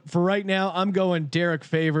spot, but for right now, I'm going Derek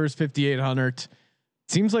Favors 5,800.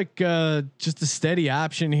 Seems like just a steady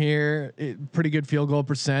option here. Pretty good field goal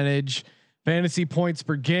percentage, fantasy points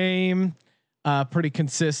per game, pretty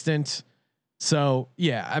consistent. So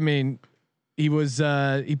yeah, I mean, he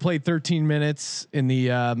played 13 minutes in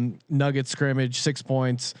the Nuggets scrimmage, 6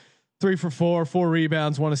 points, 3 for 4, 4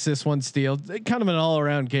 rebounds, 1 assist, 1 steal. Kind of an all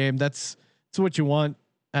around game. That's what you want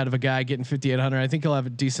out of a guy getting 5,800. I think he'll have a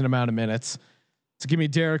decent amount of minutes. So give me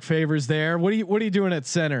Derek Favors there. What are you doing at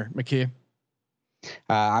center, McKee?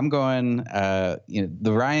 I'm going. The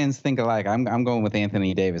Ryans think alike. I'm going with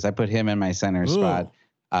Anthony Davis. I put him in my center spot.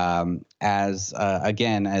 As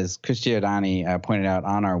again, as Chris Giordani pointed out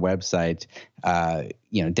on our website,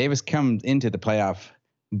 Davis comes into the playoff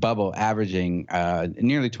bubble averaging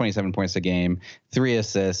nearly 27 points a game, 3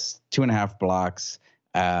 assists, 2.5 blocks,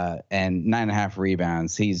 and 9.5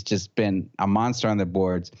 rebounds. He's just been a monster on the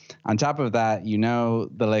boards. On top of that,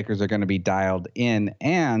 the Lakers are going to be dialed in,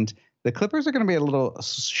 and the Clippers are going to be a little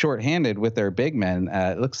shorthanded with their big men.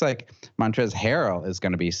 It looks like Montrezl Harrell is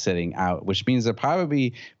going to be sitting out, which means they'll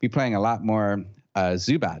probably be playing a lot more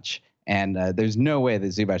Zubac. And there's no way that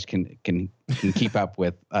Zubac can keep up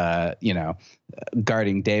with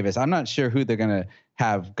guarding Davis. I'm not sure who they're going to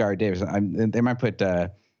have guard Davis. They might put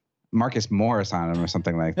Marcus Morris on him or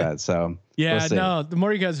something like that. So yeah, no. The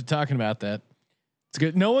more you guys are talking about that, it's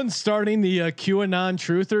good. No one's starting the QAnon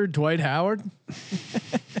truther, Dwight Howard.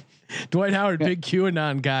 Dwight Howard, big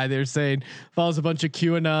QAnon guy. They're saying follows a bunch of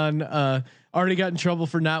QAnon. Already got in trouble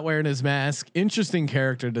for not wearing his mask. Interesting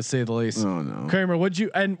character to say the least. Oh no, Kramer,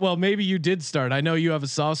 maybe you did start. I know you have a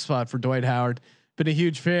soft spot for Dwight Howard. Been a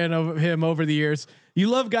huge fan of him over the years. You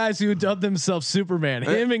love guys who dub themselves Superman.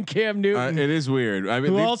 Him and Cam Newton. It is weird. I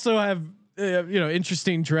mean, who also have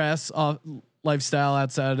interesting dress lifestyle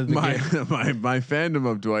outside of the game. My fandom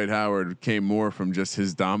of Dwight Howard came more from just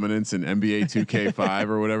his dominance in NBA 2K5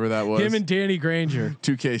 or whatever that was. Him and Danny Granger.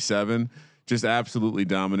 2K7, just absolutely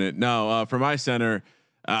dominant. No, for my center,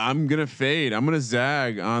 I'm gonna fade. I'm gonna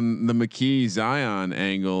zag on the McKee Zion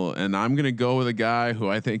angle, and I'm gonna go with a guy who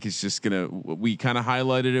I think is just gonna. We kind of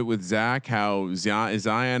highlighted it with Zach how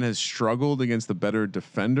Zion has struggled against the better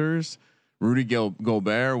defenders. Rudy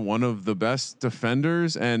Gobert, one of the best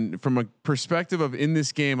defenders, and from a perspective of in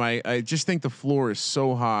this game, I just think the floor is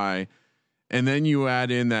so high. And then you add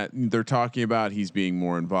in that they're talking about he's being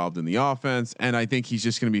more involved in the offense, and I think he's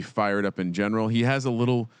just going to be fired up in general. He has a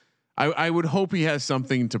little. I would hope he has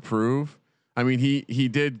something to prove. I mean, he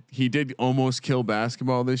did almost kill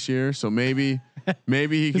basketball this year, so maybe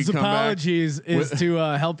he his could come apologies back is to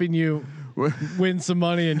helping you win some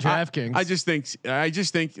money in DraftKings. I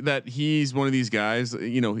just think that he's one of these guys.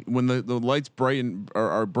 When the lights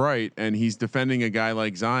are bright and he's defending a guy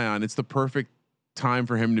like Zion, it's the perfect time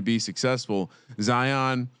for him to be successful.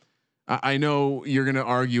 Zion, I know you're going to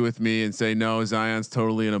argue with me and say no, Zion's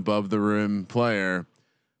totally an above the rim player,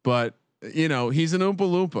 but he's an Oompa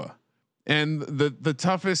Loompa, and the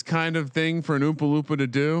toughest kind of thing for an Oompa Loompa to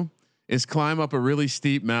do is climb up a really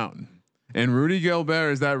steep mountain. And Rudy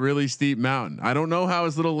Gobert is that really steep mountain. I don't know how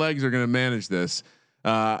his little legs are going to manage this.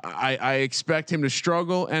 I expect him to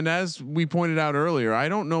struggle. And as we pointed out earlier, I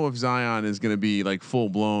don't know if Zion is going to be like full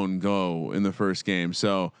blown go in the first game.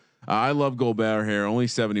 So I love Gobert here. Only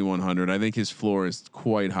 7,100. I think his floor is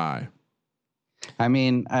quite high. I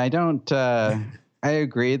mean, I don't. I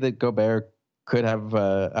agree that Gobert could have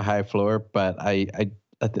a high floor, but I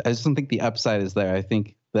just don't think the upside is there. I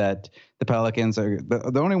think that the Pelicans are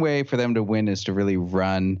the only way for them to win is to really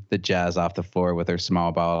run the Jazz off the floor with their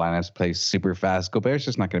small ball lineups, play super fast. Gobert's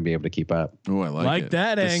just not going to be able to keep up. Oh, I like it.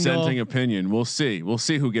 That dissenting angle. opinion. We'll see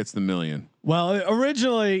who gets the million. Well,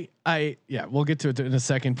 originally we'll get to it in a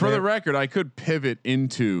second. For the record, I could pivot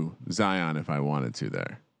into Zion if I wanted to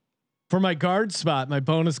there. For my guard spot, my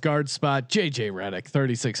bonus guard spot, JJ Redick,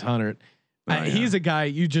 3,600. He's a guy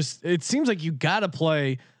it seems like you got to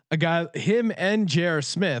play a guy, him and J.R.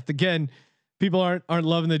 Smith. Again, people aren't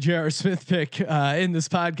loving the J.R. Smith pick in this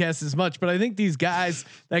podcast as much, but I think these guys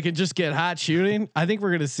that can just get hot shooting, I think we're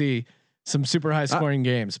going to see some super high scoring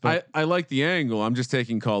games. But I like the angle. I'm just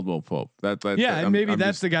taking Caldwell Pope. Maybe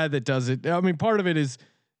that's the guy that does it. I mean, part of it is,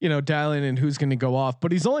 dialing in who's going to go off,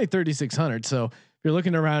 but he's only 3,600. So if you're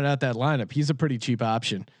looking to round out that lineup, he's a pretty cheap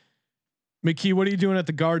option. McKee, what are you doing at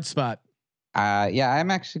the guard spot?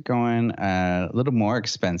 I'm actually going a little more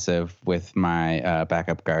expensive with my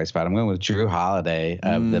backup guard spot. I'm going with Drew Holiday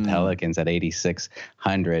of the Pelicans at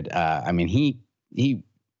 8,600. I mean, he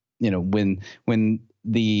when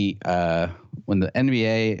the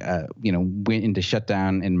NBA went into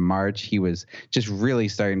shutdown in March, he was just really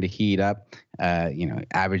starting to heat up.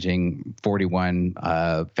 Averaging 41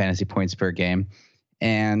 fantasy points per game,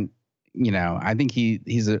 and I think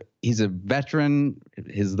he's a veteran.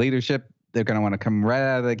 His leadership. They're going to want to come right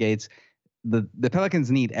out of the gates. The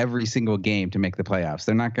Pelicans need every single game to make the playoffs.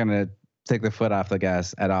 They're not going to take the foot off the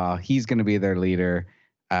gas at all. He's going to be their leader.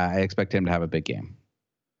 I expect him to have a big game.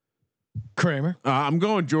 Kramer, I'm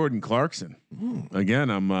going Jordan Clarkson. Again,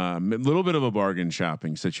 I'm a little bit of a bargain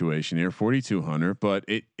shopping situation here, 4,200, but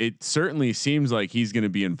it certainly seems like he's going to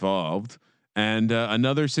be involved. And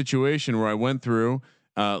another situation where I went through.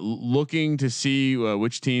 Looking to see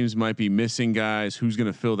which teams might be missing guys, who's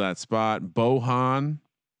going to fill that spot. Bohan,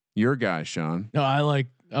 your guy, Sean. No, I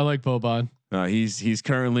I like Boban. He's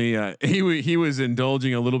currently he was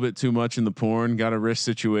indulging a little bit too much in the porn. Got a wrist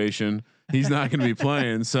situation. He's not going to be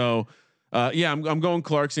playing. So yeah, I'm going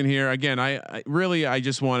Clarkson here again. I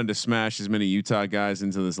just wanted to smash as many Utah guys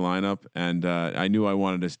into this lineup, and I knew I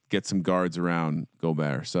wanted to get some guards around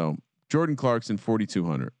Gobert. So Jordan Clarkson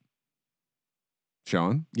 4,200.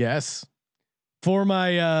 Sean, yes, for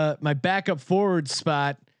my my backup forward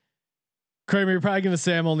spot. Kramer, you're probably going to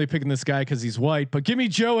say I'm only picking this guy because he's white, but give me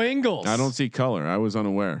Joe Ingles. I don't see color. I was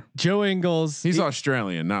unaware. Joe Ingles. He's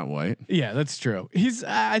Australian, not white. Yeah, that's true.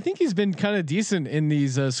 I think he's been kind of decent in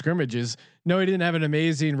these scrimmages. No, he didn't have an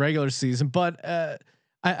amazing regular season, but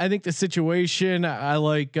I think the situation, I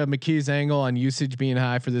like McKee's angle on usage being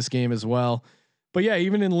high for this game as well. But yeah,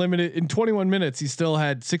 even in 21 minutes, he still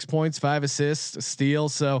had 6 points, 5 assists, a steal.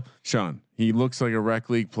 So Sean, he looks like a rec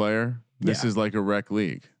league player. This is like a rec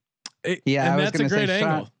league. I was going to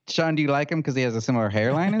say, Sean, do you like him because he has a similar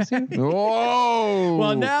hairline as you? Whoa!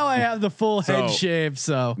 Well, now I have the full head shave,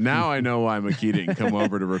 so now I know why McKee didn't come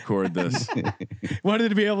over to record this. Wanted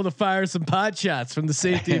to be able to fire some pot shots from the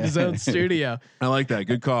safety of his own studio. I like that.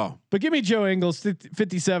 Good call. But give me Joe Ingles,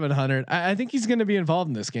 5,700. I think he's going to be involved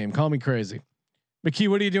in this game. Call me crazy. McKee,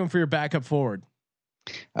 what are you doing for your backup forward?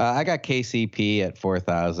 I got KCP at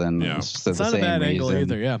 4,000. Yeah, it's not a bad angle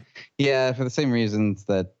either. Yeah, for the same reasons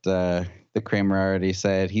that the Kramer already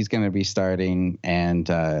said. He's going to be starting, and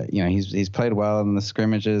he's played well in the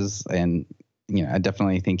scrimmages, and I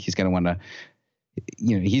definitely think he's going to want to.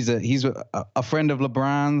 He's a friend of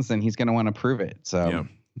LeBron's, and he's going to want to prove it. So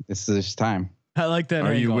this is his time. I like that.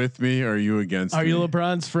 Are you with me? Or are you against? Are me? you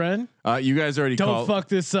LeBron's friend? You guys already don't fuck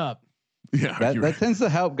this up. Yeah, that tends to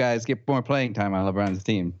help guys get more playing time on LeBron's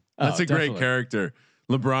team. That's a great character.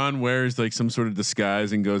 LeBron wears like some sort of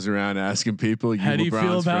disguise and goes around asking people, how do you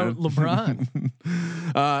feel about LeBron?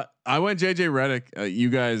 I went JJ Redick. You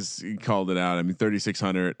guys called it out. I mean,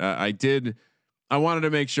 3,600. I wanted to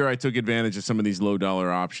make sure I took advantage of some of these low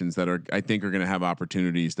dollar options that I think are going to have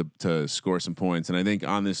opportunities to score some points. And I think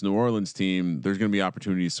on this New Orleans team, there's going to be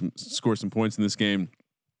opportunities to score some points in this game.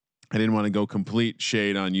 I didn't want to go complete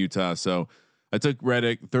shade on Utah, so I took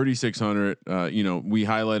Redick 3,600. We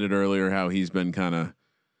highlighted earlier how he's been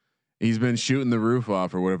shooting the roof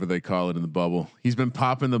off, or whatever they call it in the bubble. He's been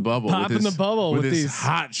popping the bubble, with his these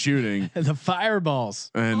hot shooting, the fireballs,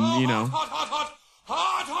 and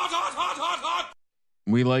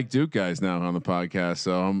we like Duke guys now on the podcast,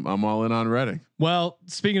 so I'm all in on Redick. Well,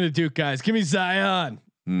 speaking of Duke guys, give me Zion,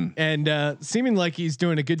 and seeming like he's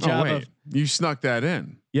doing a good job. You snuck that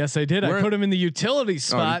in. Yes, I did. I put him in the utility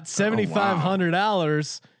spot,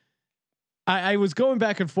 $7,500. I was going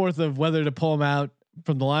back and forth of whether to pull him out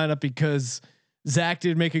from the lineup because Zach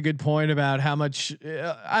did make a good point about how much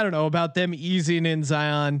I don't know about them easing in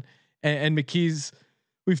Zion and McKee's.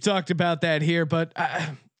 We've talked about that here, but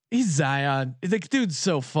he's Zion. The dude's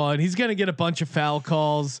so fun. He's gonna get a bunch of foul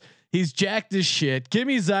calls. He's jacked as shit. Give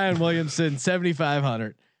me Zion Williamson,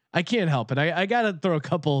 7,500. I can't help it. I gotta throw a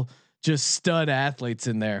couple just stud athletes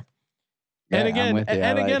in there. Yeah,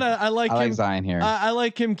 I like him. Zion here. I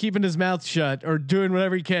like him keeping his mouth shut or doing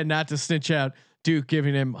whatever he can not to snitch out Duke,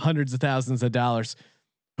 giving him hundreds of thousands of dollars.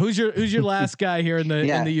 Who's your last guy here in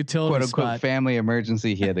the utility quote unquote spot? Family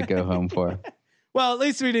emergency he had to go home for. Well, at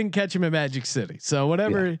least we didn't catch him at Magic City. So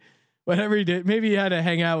whatever he did, maybe he had to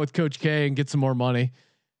hang out with Coach K and get some more money.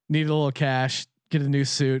 Need a little cash, get a new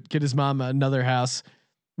suit, get his mom another house.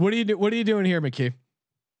 What are you doing here, McKee?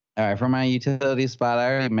 All right, for my utility spot,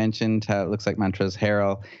 I already mentioned how it looks like Montrezl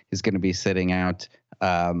Harrell is going to be sitting out,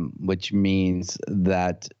 which means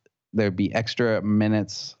that there'd be extra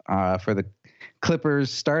minutes for the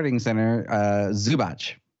Clippers starting center,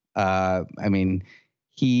 Zubac.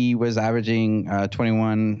 He was averaging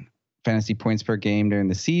 21 fantasy points per game during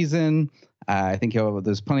the season. I think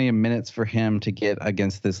there's plenty of minutes for him to get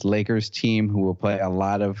against this Lakers team, who will play a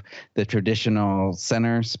lot of the traditional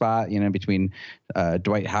center spot, between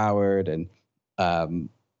Dwight Howard and their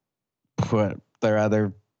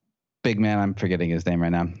other big man. I'm forgetting his name right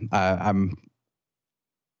now.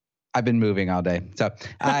 I've been moving all day. So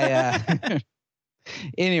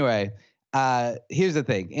anyway, here's the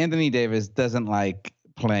thing. Anthony Davis doesn't like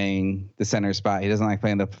playing the center spot. He doesn't like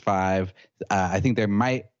playing the 5. I think they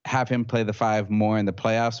might have him play the 5 more in the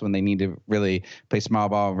playoffs when they need to really play small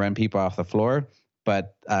ball and run people off the floor.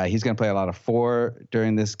 But he's going to play a lot of 4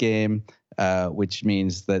 during this game, which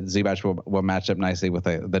means that Zubac will match up nicely with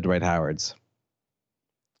the Dwight Howards.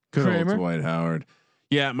 Good old Dwight Howard.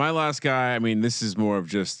 Yeah, my last guy. I mean, this is more of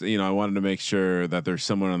just, I wanted to make sure that there's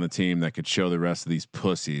someone on the team that could show the rest of these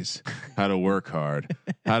pussies how to work hard.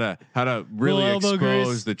 how to really elbow expose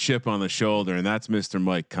grease. the chip on the shoulder, and that's Mr.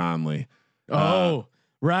 Mike Conley.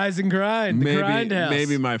 Rise and grind. The grind house.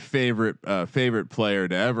 Maybe my favorite player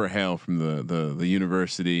to ever hail from the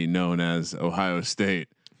university known as Ohio State.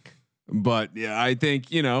 But yeah, I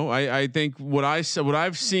think I think what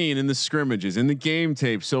I've seen in the scrimmages, in the game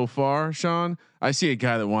tape so far, Sean, I see a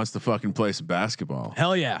guy that wants to fucking play some basketball.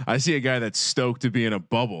 Hell yeah! I see a guy that's stoked to be in a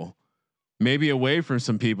bubble, maybe away from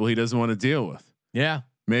some people he doesn't want to deal with. Yeah,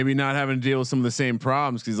 maybe not having to deal with some of the same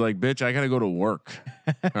problems because he's like, bitch, I got to go to work.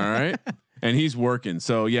 All right, and he's working.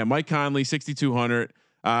 So yeah, Mike Conley, 6,200.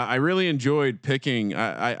 I really enjoyed picking.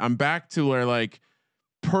 I'm back to where like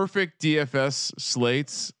perfect DFS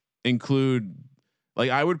slates include,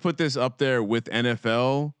 like, I would put this up there with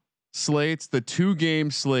NFL slates. The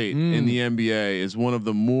 2-game slate in the NBA is one of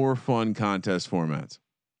the more fun contest formats.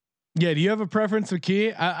 Yeah. Do you have a preference,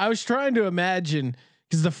 McKee? I was trying to imagine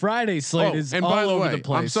because the Friday slate is all over the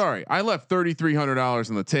place. I'm sorry, I left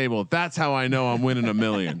 $3,300 on the table. That's how I know I'm winning $1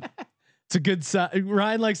 million. It's a good sign.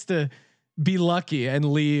 Ryan likes to be lucky and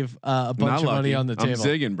leave a bunch of money on the table. I'm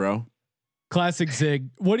zigging, bro. Classic zig.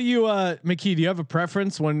 What do you, McKee? Do you have a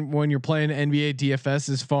preference when you're playing NBA DFS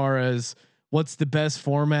as far as what's the best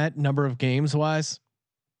format, number of games wise?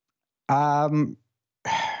 I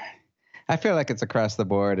feel like it's across the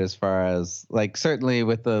board as far as like certainly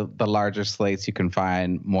with the larger slates you can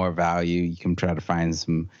find more value. You can try to find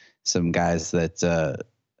some guys that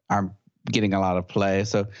aren't getting a lot of play.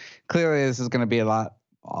 So clearly this is going to be a lot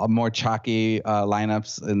more chalky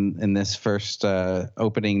lineups in this first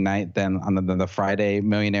opening night than on the Friday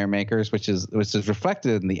Millionaire Makers, which is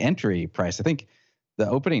reflected in the entry price. I think the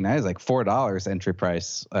opening night is like $4 entry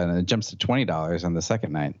price, and it jumps to $20 on the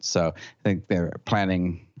second night. So I think they're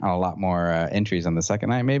planning on a lot more entries on the second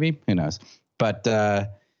night. Maybe, who knows? But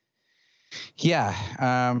yeah,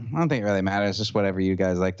 I don't think it really matters. Just whatever you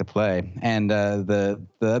guys like to play. And the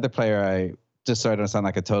other player just so I don't sound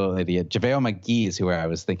like a total idiot, JaVale McGee is who I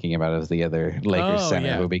was thinking about as the other Lakers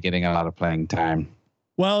center who will be getting a lot of playing time.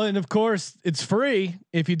 Well, and of course it's free.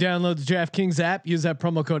 If you download the DraftKings app, use that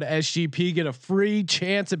promo code SGP, get a free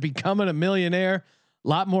chance at becoming a millionaire. A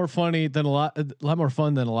lot more fun than a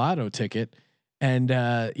lotto ticket. And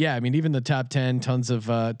yeah, I mean, even the top 10, tons of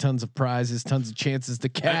prizes, tons of chances to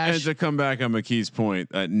cash. And to come back on McKee's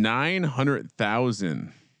point,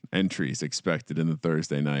 900,000 entries expected in the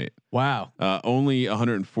Thursday night. Wow. Only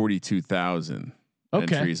 142,000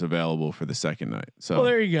 entries available for the second night. So well,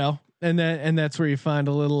 there you go. And that's where you find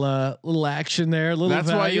a little action there. That's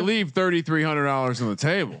value. Why you leave $3,300 on the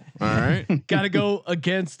table. All right. Got to go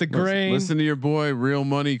against the grain. Listen to your boy, Real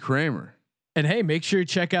Money Kramer. And hey, make sure you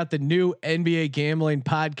check out the new NBA Gambling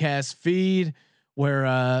podcast feed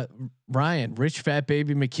where Ryan, Rich Fat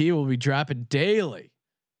Baby McKee will be dropping daily,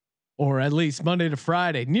 or at least Monday to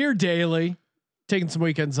Friday, near daily. Taking some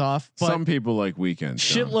weekends off. But some people like weekends.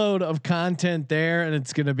 Shitload of content there, and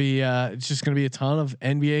it's gonna be it's just gonna be a ton of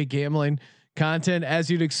NBA gambling content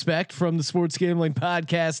as you'd expect from the Sports Gambling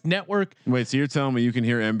Podcast Network. Wait, so you're telling me you can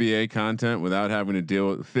hear NBA content without having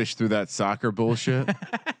to fish through that soccer bullshit?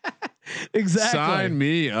 Exactly. Sign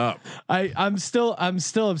me up. I'm still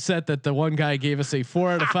upset that the one guy gave us a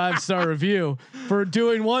 4 out of 5 star review for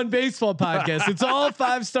doing one baseball podcast. It's all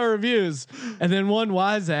 5-star reviews, and then one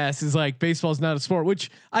wise ass is like, baseball's not a sport,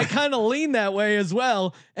 which I kind of lean that way as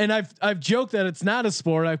well. And I've joked that it's not a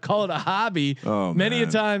sport. I've called it a hobby many a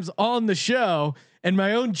times on the show. And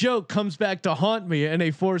my own joke comes back to haunt me in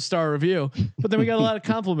a 4-star review. But then we got a lot of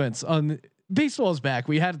compliments on baseball is back.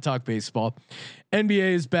 We had to talk baseball.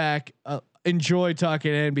 NBA is back. Enjoy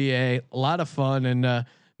talking NBA. A lot of fun. And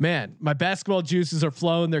man, my basketball juices are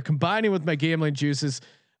flowing. They're combining with my gambling juices.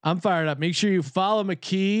 I'm fired up. Make sure you follow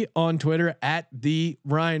McKee on Twitter at the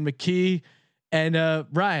Ryan McKee. And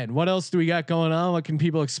Ryan, what else do we got going on? What can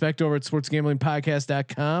people expect over at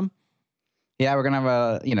sportsgamblingpodcast.com? Yeah, we're gonna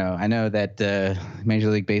have I know that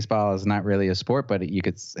Major League Baseball is not really a sport, but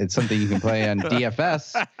it's something you can play on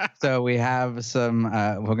DFS. So we have some.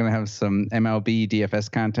 We're gonna have some MLB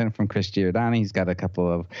DFS content from Chris Giordani. He's got a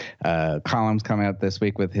couple of columns coming out this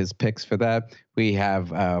week with his picks for that. We have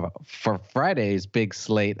for Friday's big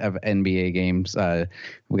slate of NBA games.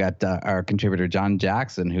 We got our contributor John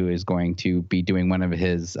Jackson, who is going to be doing one of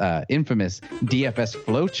his infamous DFS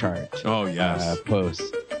flowchart. Oh yes, posts.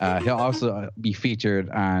 He'll also be featured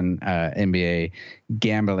on NBA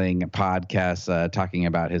gambling podcasts, talking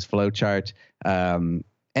about his flowchart. And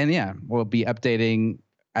yeah, we'll be updating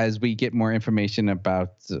as we get more information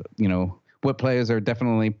about what players are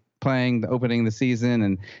definitely playing the opening of the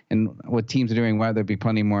season and what teams are doing. Why there'll be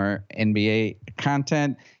plenty more NBA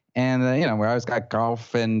content, and we always got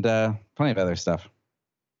golf and plenty of other stuff.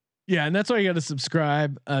 Yeah, and that's why you got to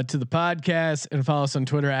subscribe to the podcast and follow us on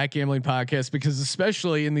Twitter at Gambling Podcast, because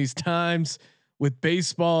especially in these times with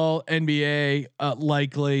baseball, NBA,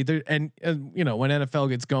 likely there, and you know, when NFL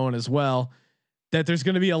gets going as well, that there's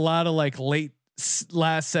going to be a lot of like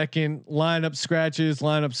last second lineup scratches,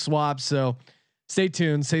 lineup swaps. So stay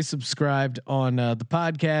tuned, stay subscribed on the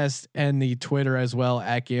podcast and the Twitter as well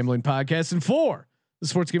at Gambling Podcast. And for the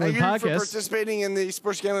Sports Gambling Thank you for Podcast, participating in the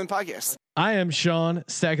Sports Gambling Podcast. I am Sean,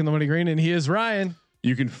 stacking the money green, and he is Ryan.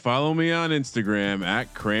 You can follow me on Instagram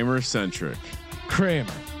at KramerCentric. Kramer,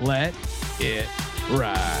 let it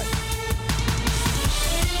ride.